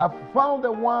will. I found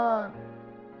the one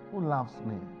who loves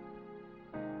me.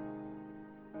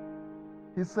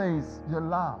 He says, your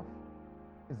love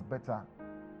is better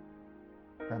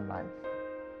than life.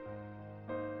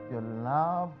 Your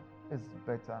love is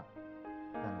better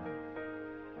than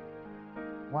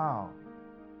life. Wow.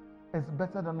 It's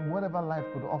better than whatever life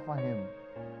could offer him.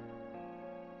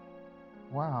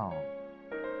 Wow.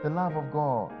 The love of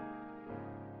God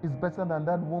is better than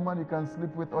that woman you can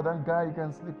sleep with or that guy you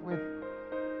can sleep with.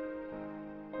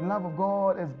 The love of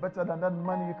God is better than that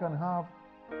money you can have.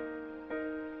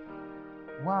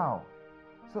 Wow.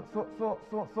 So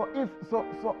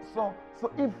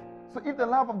if the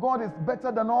love of God is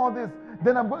better than all this,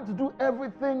 then I'm going to do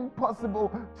everything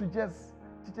possible to just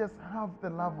have the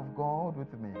love of God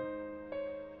with me.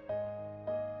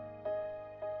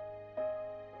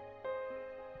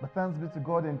 But thanks be to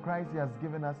God, in Christ He has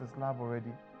given us His love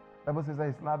already. The Bible says that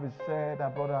His love is shared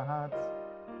abroad our hearts.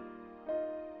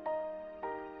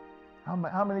 How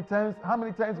many times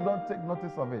we don't take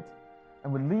notice of it,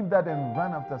 and we leave that and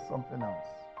run after something else?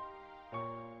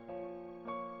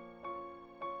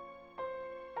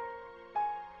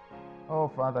 Oh,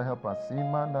 Father, help us.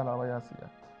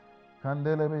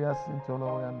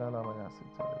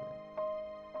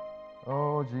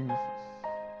 Oh, Jesus.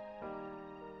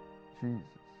 Jesus.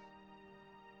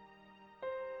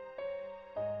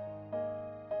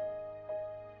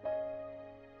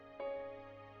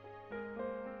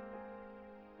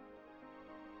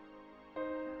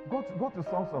 Go to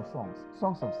Songs of Songs.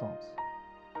 Songs of Songs.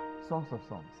 Songs of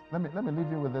Songs. Let me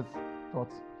leave you with this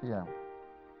thought here.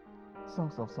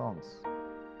 Songs of Songs.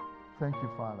 Thank you,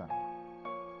 Father.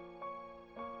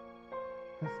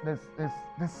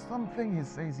 There's something he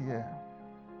says here.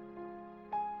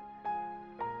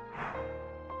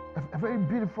 A very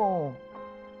beautiful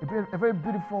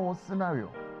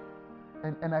scenario.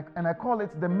 And I call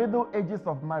it the Middle Ages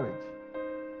of marriage.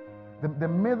 The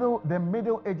middle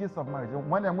ages of marriage.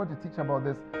 One day I'm going to teach about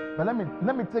this, but let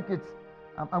me take it.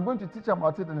 I'm going to teach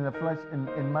about it in the flesh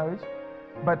in marriage,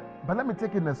 but let me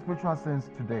take it in a spiritual sense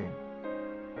today.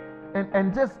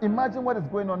 And just imagine what is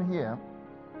going on here.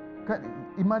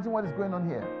 Imagine what is going on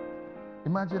here.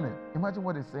 Imagine it. Imagine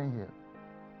what it's saying here.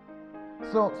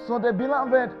 So the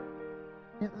beloved,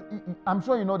 I'm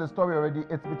sure you know the story already.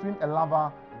 It's between a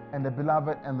lover and the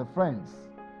beloved and the friends.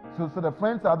 So the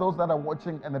friends are those that are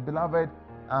watching, and the beloved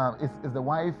is the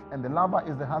wife, and the lover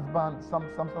is the husband.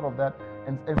 Some sort of that.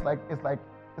 And it's like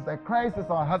Christ is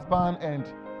our husband,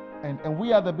 and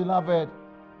we are the beloved,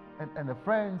 and the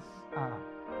friends are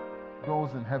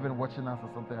those in heaven watching us or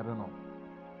something. I don't know.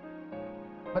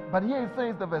 But here it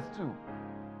says the verse 2.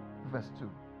 Verse 2.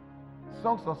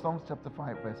 Songs of Songs chapter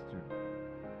 5 verse 2.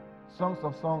 Songs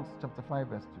of Songs chapter 5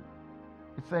 verse 2.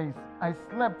 It says, I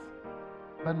slept,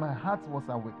 but my heart was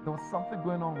awake. There was something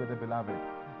going on with the beloved.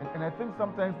 And I think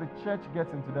sometimes the church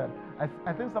gets into that.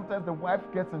 I think sometimes the wife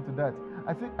gets into that.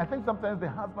 I think sometimes the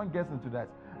husband gets into that.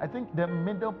 I think the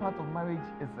middle part of marriage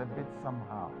is a bit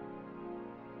somehow.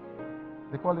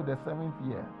 They call it the 7th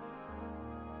year.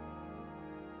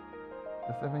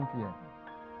 The 7th year.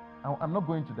 I'm not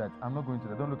going to that. I'm not going to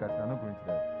that. Don't look at me. I'm not going to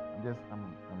that.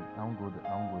 I won't go there.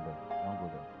 I won't go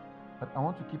there. But I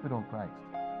want to keep it on Christ.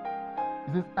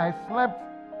 He says, I slept,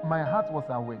 my heart was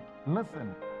awake.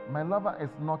 Listen, my lover is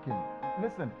knocking.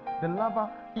 Listen, the lover,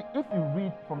 if you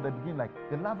read from the beginning, like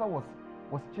the lover was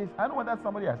chased. I don't know whether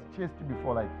somebody has chased you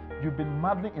before, like you've been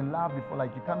madly in love before,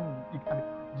 like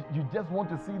you just want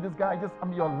to see this guy,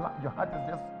 your heart is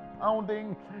just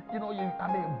pounding,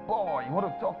 boy, you want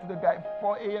to talk to the guy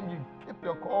 4 a.m., you keep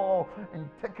your call and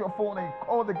take your phone and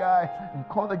call the guy and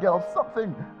call the girl,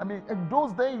 something. In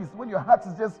those days when your heart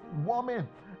is just warming,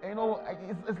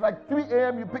 it's like 3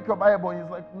 a.m., you pick your Bible and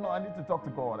it's like, no, I need to talk to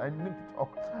God. I need to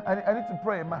talk. I need to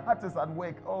pray. My heart is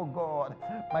awake. Oh God,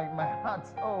 my heart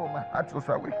was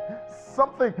awake.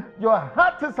 Something, your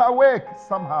heart is awake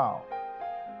somehow.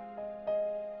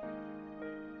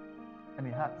 And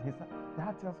the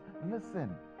heart tells,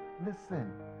 listen,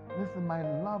 my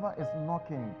lover is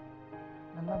knocking.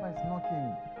 My lover is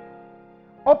knocking.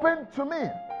 Open to me,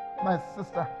 my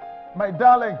sister, my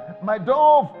darling, my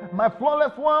dove, my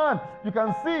flawless one. You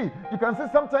can see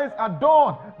sometimes at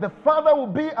dawn, the father will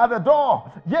be at the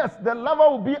door. Yes, the lover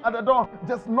will be at the door,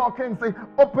 just knocking, say,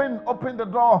 open the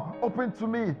door, open to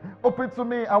me,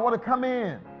 I want to come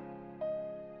in.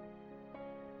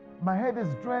 My head is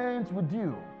drenched with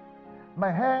dew, my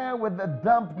hair with the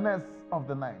dampness of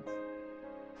the night.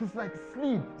 It's like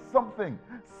sleep, some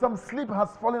sleep has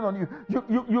fallen on you.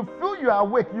 You feel you are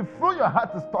awake, you feel your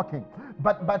heart is talking,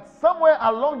 but somewhere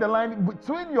along the line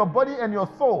between your body and your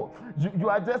soul, you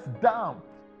are just down.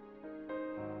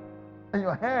 And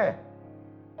your hair,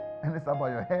 and it's about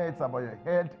your hair, it's about your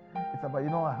head, it's about,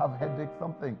 I have headache,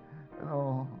 something.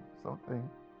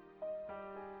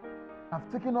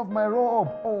 I've taken off my robe.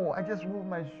 Oh, I just removed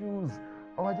my shoes.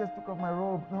 Oh, I just took off my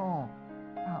robe. No.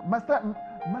 Must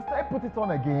I put it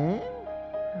on again?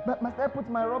 Must I put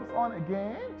my robes on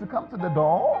again to come to the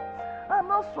door? I'm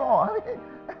not sure.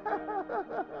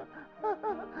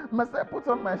 Must I put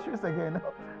on my shoes again?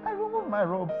 I remove my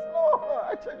robes. No,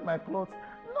 I change my clothes.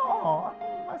 No,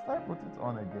 must I put it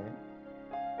on again?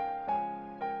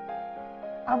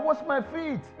 I've washed my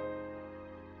feet.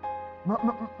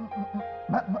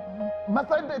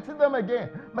 Must I dirty them again?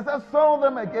 Must I soil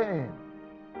them again?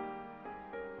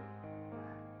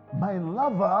 My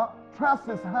lover thrust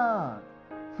his hand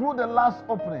through the last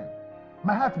opening.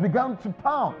 My heart began to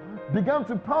pound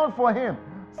for him.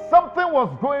 Something was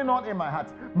going on in my heart.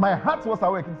 My heart was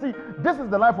awake. See, this is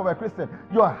the life of a Christian.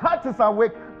 Your heart is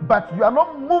awake, but you are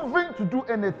not moving to do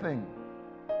anything.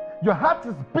 Your heart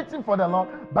is beating for the Lord,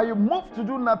 but you move to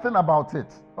do nothing about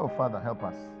it. Oh, Father, help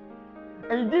us.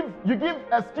 And you give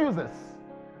excuses.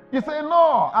 You say,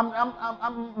 no,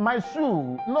 I'm my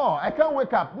shoe. No, I can't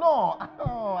wake up. No,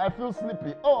 oh, I feel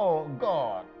sleepy. Oh,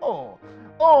 God.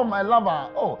 Oh, my lover.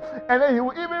 Oh, and then he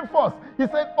will even force. He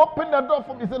said, open the door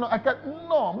for me. He said, no, I can't.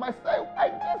 No, my son, I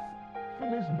just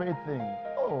finished bathing.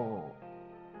 Oh.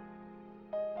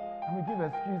 And we give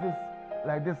excuses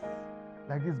like this,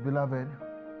 beloved.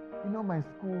 You know, my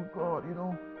school, God, you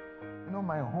know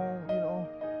my home,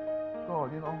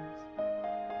 God, no,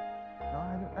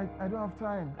 I don't have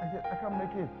time. I can't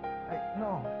make it.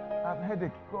 No, I have a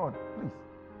headache. God, please.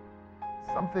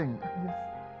 Something. Just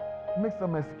make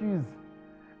some excuse.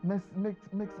 Make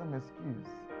some excuse.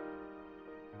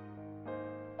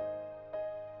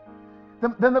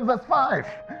 Then the verse 5.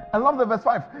 I love the verse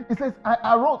 5. It says,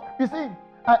 I arose. You see,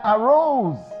 I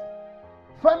arose.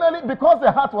 Finally, because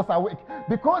the heart was awake,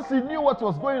 because she knew what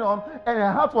was going on and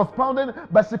her heart was pounding,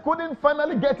 but she couldn't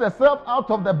finally get herself out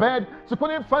of the bed. She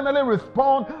couldn't finally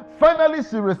respond. Finally,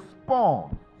 she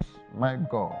responds. My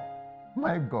God.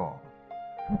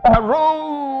 I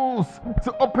rose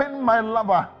to open my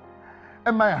lover,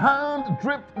 and my hand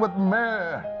dripped with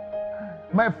myrrh.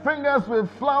 My fingers were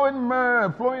flowing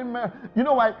myrrh. You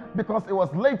know why? Because it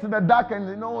was late in the dark,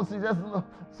 and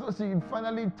so she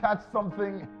finally touched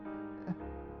something.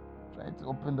 Tried to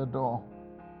open the door.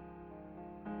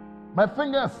 My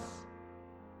fingers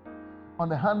on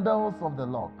the handles of the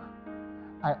lock.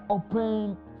 I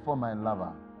opened for my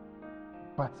lover,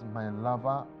 but my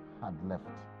lover had left.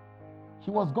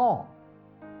 He was gone.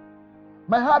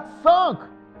 My heart sunk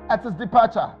at his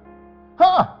departure.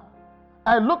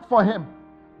 I looked for him,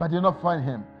 but did not find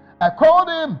him. I called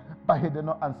him, but he did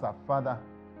not answer. Father,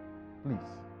 please,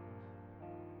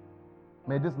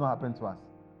 may this not happen to us.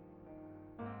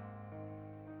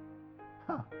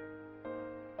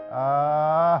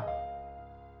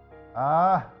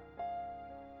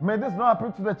 May this not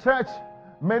happen to the church.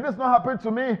 May this not happen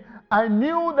to me. I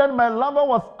knew that my lover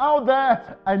was out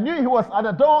there. I knew he was at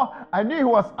the door. I knew he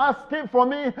was asking for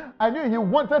me. I knew he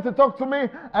wanted to talk to me.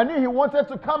 I knew he wanted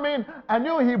to come in. I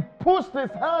knew he pushed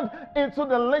his hand into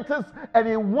the lattice and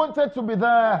he wanted to be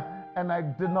there. And I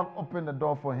did not open the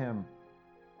door for him.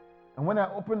 And when I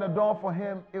opened the door for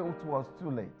him, it was too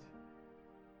late.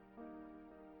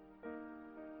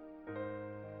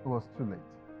 It was too late.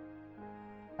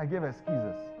 I gave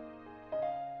excuses.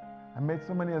 I made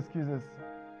so many excuses.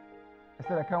 I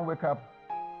said I can't wake up.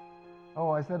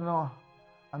 Oh, I said no.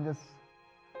 I just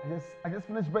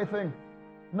finished bathing.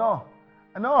 No.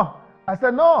 I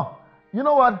said no. You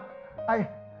know what?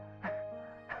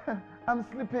 I'm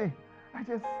sleepy.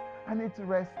 I need to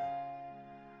rest.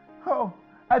 Oh,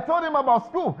 I told him about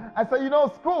school. I said,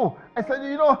 school. I said,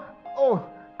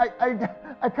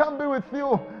 I can't be with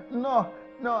you. No.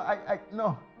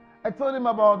 I told him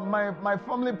about my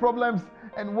family problems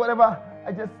and whatever.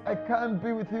 I can't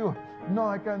be with you. No,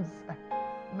 I can't.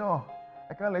 No,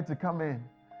 I can't let you come in.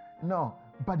 No,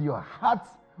 but your heart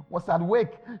was at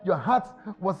wake. Your heart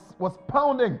was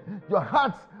pounding. Your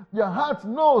heart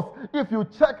knows. If you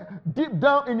check deep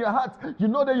down in your heart, you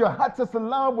know that your heart is in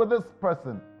love with this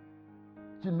person.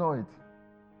 You know it.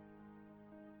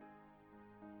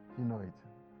 You know it.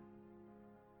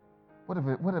 What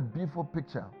a beautiful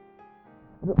picture.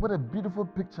 What a beautiful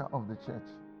picture of the church.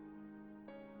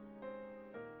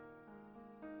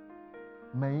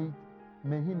 May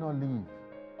he not leave.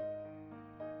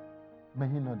 May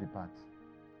he not depart.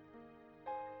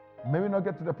 May we not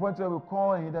get to the point where we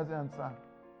call and he doesn't answer.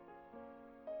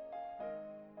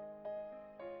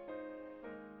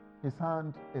 His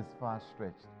hand is far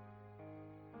stretched.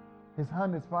 His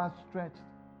hand is far stretched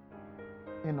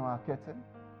in our curtain.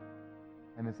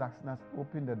 And he's asking us to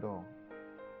open the door.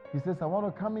 He says, I want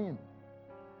to come in.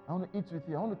 I want to eat with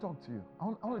you. I want to talk to you. I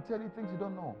want to tell you things you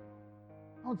don't know.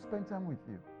 I want to spend time with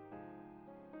you.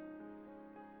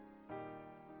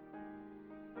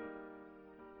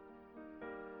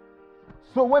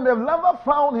 So when the lover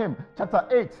found him, chapter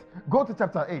 8, go to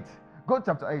chapter 8. Go to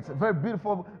chapter 8. Very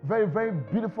beautiful, very, very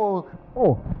beautiful.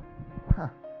 Oh, I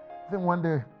think one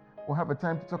day we'll have a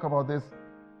time to talk about this.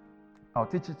 I'll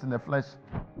teach it in the flesh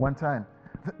one time.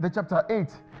 The chapter 8,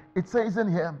 it says in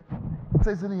here,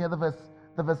 the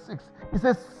verse 6, it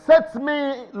says, set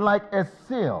me like a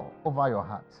seal over your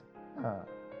heart.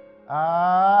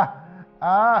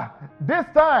 This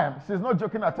time, she's not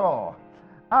joking at all.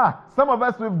 Some of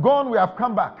us, we've gone, we have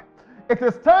come back. It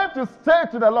is time to say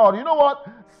to the Lord, you know what?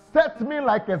 Set me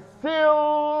like a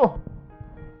seal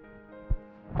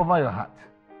over your heart.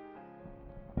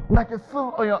 Like a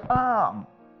seal on your arm.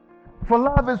 For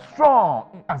love is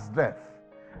strong as death.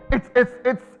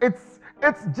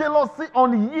 It's jealousy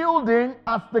unyielding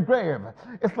as the grave.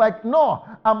 It's like, no,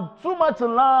 I'm too much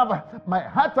in love. My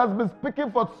heart has been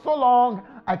speaking for so long.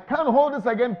 I can't hold this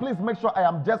again. Please make sure I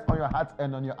am just on your heart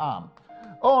and on your arm.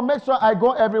 Oh, make sure I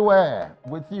go everywhere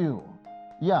with you.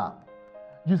 Yeah.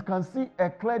 You can see a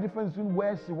clear difference between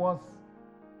where she was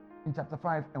in chapter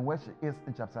 5 and where she is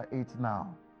in chapter 8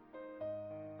 now.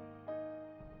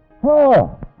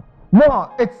 Oh,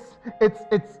 no, it's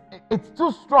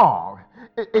too strong.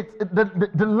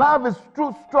 The love is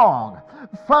too strong.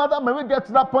 Father, may we get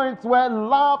to that point where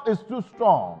love is too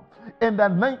strong. In the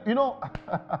name, you know,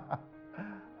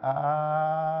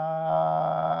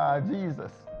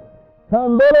 Jesus.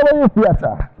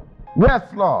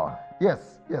 Yes, Lord.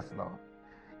 Yes, Lord.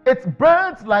 It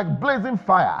burns like blazing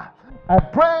fire. I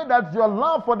pray that your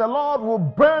love for the Lord will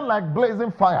burn like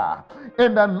blazing fire.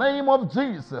 In the name of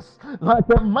Jesus, like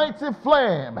a mighty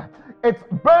flame. It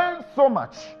burns so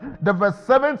much. The verse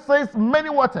 7 says, many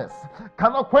waters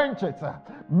cannot quench it.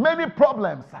 Many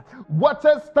problems.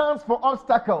 Water stands for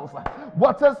obstacles.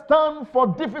 Water stands for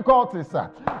difficulties.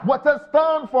 Water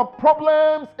stands for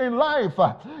problems in life.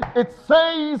 It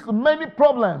says many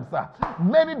problems,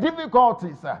 many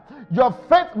difficulties. Your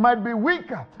faith might be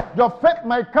weak. Your faith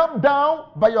might come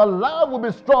down, but your love will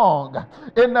be strong.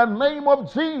 In the name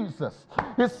of Jesus.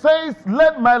 It says,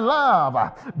 let my love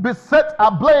be set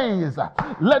ablaze.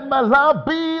 Let my love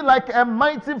be like a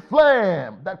mighty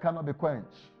flame that cannot be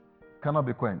quenched. Cannot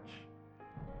be quenched.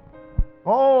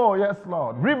 Oh, yes,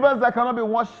 Lord. Rivers that cannot be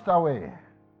washed away.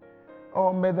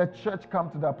 Oh, may the church come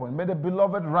to that point. May the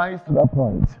beloved rise to that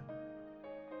point.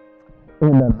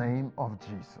 In the name of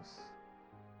Jesus.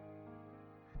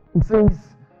 It says,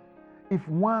 if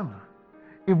one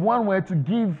were to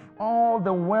give all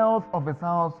the wealth of his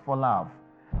house for love,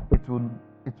 it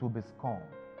will be scorned.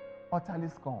 Utterly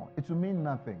scorned. It will mean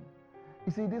nothing.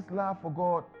 You see, this love for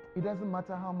God, it doesn't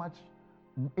matter how much.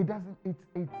 It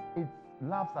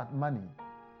laughs at money.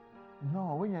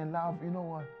 No, when you're in love, you know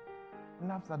what? It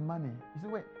laughs at money. You see,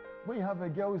 wait, when you have a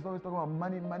girl who's always talking about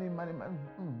money.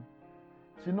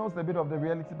 She knows a bit of the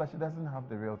reality, but she doesn't have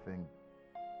the real thing.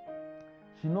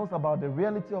 She knows about the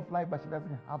reality of life, but she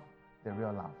doesn't have the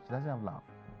real love. She doesn't have love.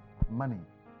 Money.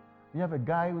 You have a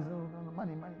guy who's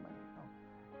money. No.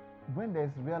 When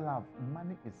there's real love,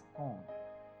 money is gone.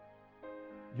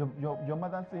 Your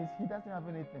mother says he doesn't have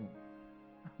anything,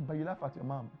 but you laugh at your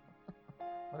mom.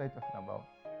 What are you talking about?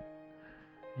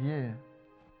 Yeah.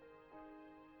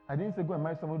 I didn't say go and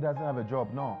marry someone who doesn't have a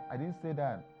job. No, I didn't say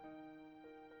that.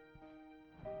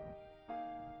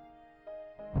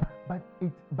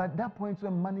 But that point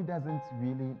where money doesn't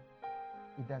matter.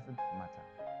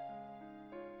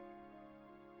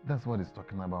 That's what he's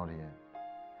talking about here.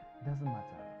 It doesn't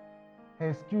matter. Her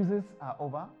excuses are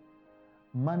over.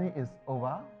 Money is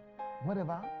over.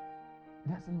 Whatever. It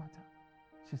doesn't matter.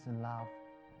 She's in love.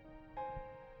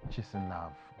 She's in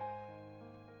love.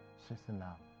 She's in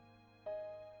love.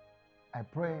 I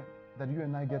pray that you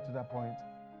and I get to that point.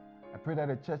 I pray that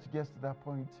the church gets to that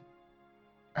point.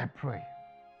 I pray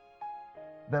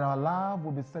that our love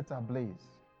will be set ablaze.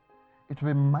 It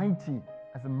will be mighty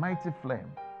as a mighty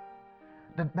flame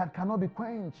that cannot be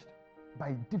quenched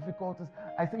by difficulties.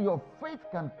 I say your faith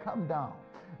can come down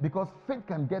because faith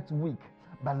can get weak,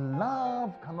 but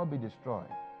love cannot be destroyed.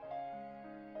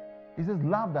 He says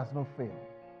love does not fail.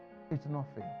 It will not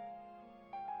fail.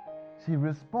 She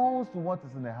responds to what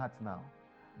is in her heart now.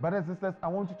 Brothers and sisters, I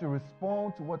want you to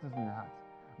respond to what is in your heart.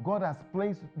 God has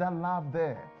placed that love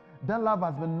there. That love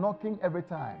has been knocking every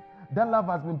time. That love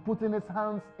has been putting its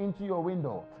hands into your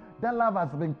window. That love has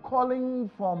been calling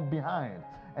from behind.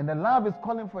 And the love is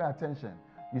calling for your attention.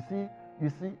 You see,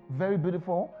 very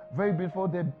beautiful, very beautiful.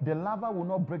 The lover will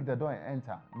not break the door and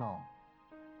enter. No.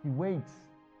 He waits,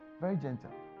 very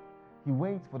gentle. He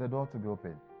waits for the door to be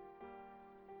open.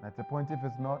 And at the point, if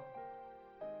it's not,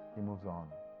 he moves on.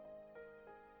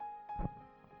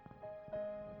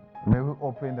 May we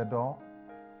open the door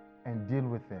and deal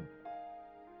with him.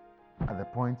 the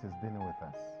point is dealing with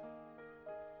us.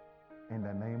 In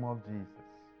the name of Jesus.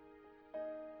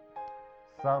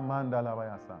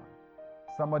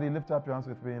 Somebody lift up your hands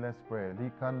with me. Let's pray.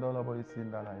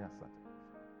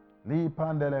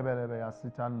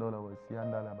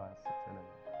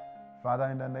 Father,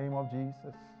 in the name of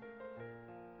Jesus,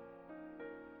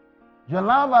 your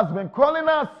love has been calling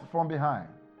us from behind.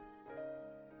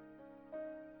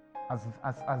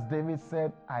 As David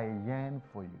said, I yearn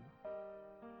for you.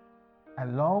 I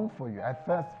long for you. I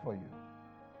thirst for you.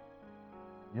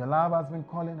 Your love has been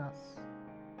calling us.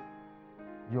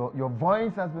 Your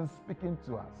voice has been speaking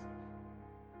to us.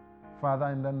 Father,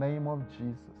 in the name of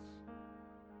Jesus,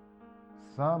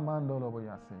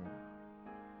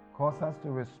 cause us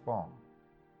to respond.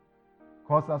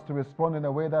 Cause us to respond in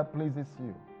a way that pleases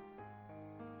you.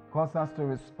 Cause us to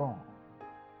respond.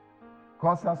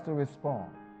 Cause us to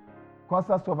respond. Cause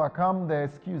us to overcome the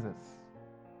excuses,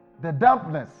 the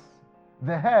dampness,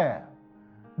 the hair,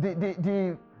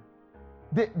 the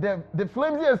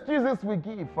flimsy excuses we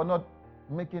give for not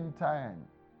making time.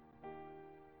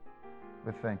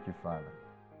 We thank you, Father.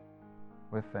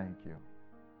 We thank you.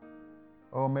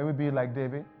 Oh, may we be like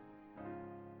David.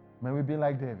 May we be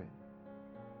like David.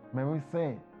 May we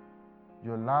say,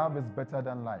 your love is better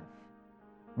than life.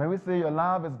 May we say your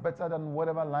love is better than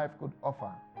whatever life could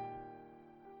offer.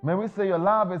 May we say your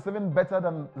love is even better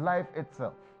than life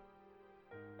itself.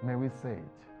 May we say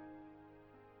it.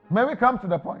 May we come to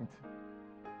the point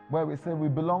where we say we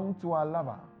belong to our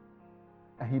lover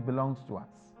and he belongs to us.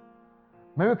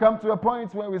 May we come to a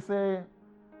point where we say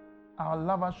our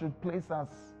lover should place us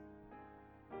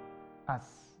as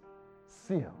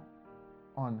seal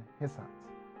on his heart,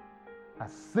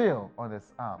 as seal on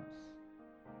his arms.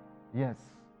 Yes.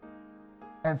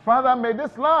 And Father, may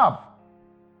this love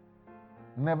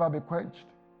never be quenched.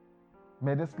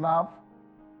 May this love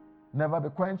never be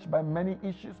quenched by many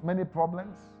issues, many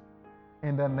problems,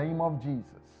 in the name of Jesus.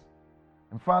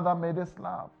 And Father, may this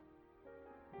love,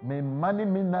 may money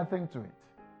mean nothing to it.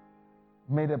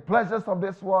 May the pleasures of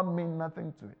this world mean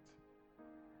nothing to it.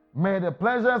 May the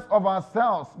pleasures of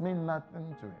ourselves mean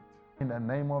nothing to it. In the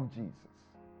name of Jesus.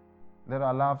 Let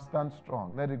our love stand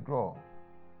strong. Let it grow.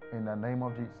 In the name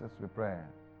of Jesus we pray.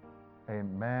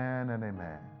 Amen and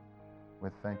amen. We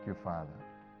thank you, Father.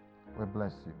 We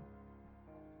bless you.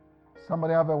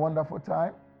 Somebody have a wonderful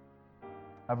time.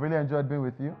 I've really enjoyed being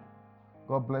with you.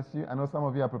 God bless you. I know some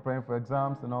of you are preparing for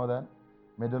exams and all that.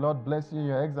 May the Lord bless you in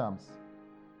your exams.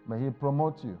 May He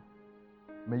promote you.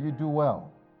 May you do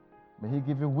well. May He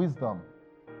give you wisdom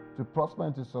to prosper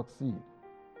and to succeed.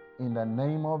 In the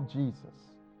name of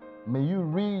Jesus. May you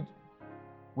read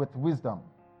with wisdom.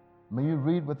 May you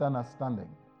read with understanding.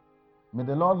 May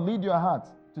the Lord lead your heart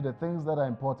to the things that are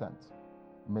important.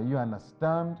 May you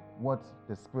understand what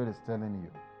the Spirit is telling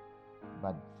you.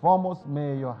 But foremost,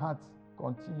 may your heart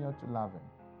continue to love Him.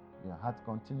 May your heart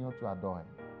continue to adore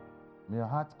Him. May your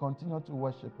heart continue to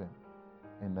worship Him.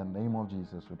 In the name of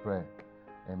Jesus we pray.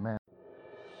 Amen.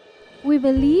 We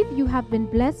believe you have been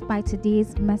blessed by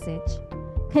today's message.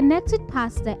 Connect with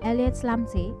Pastor Elliot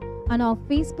Lamte on our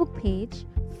Facebook page,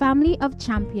 Family of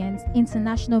Champions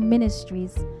International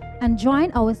Ministries, and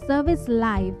join our service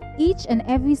live each and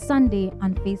every Sunday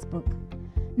on Facebook.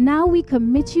 Now we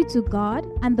commit you to God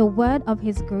and the word of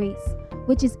His grace,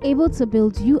 which is able to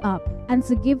build you up and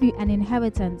to give you an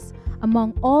inheritance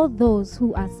among all those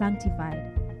who are sanctified.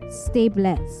 Stay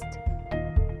blessed.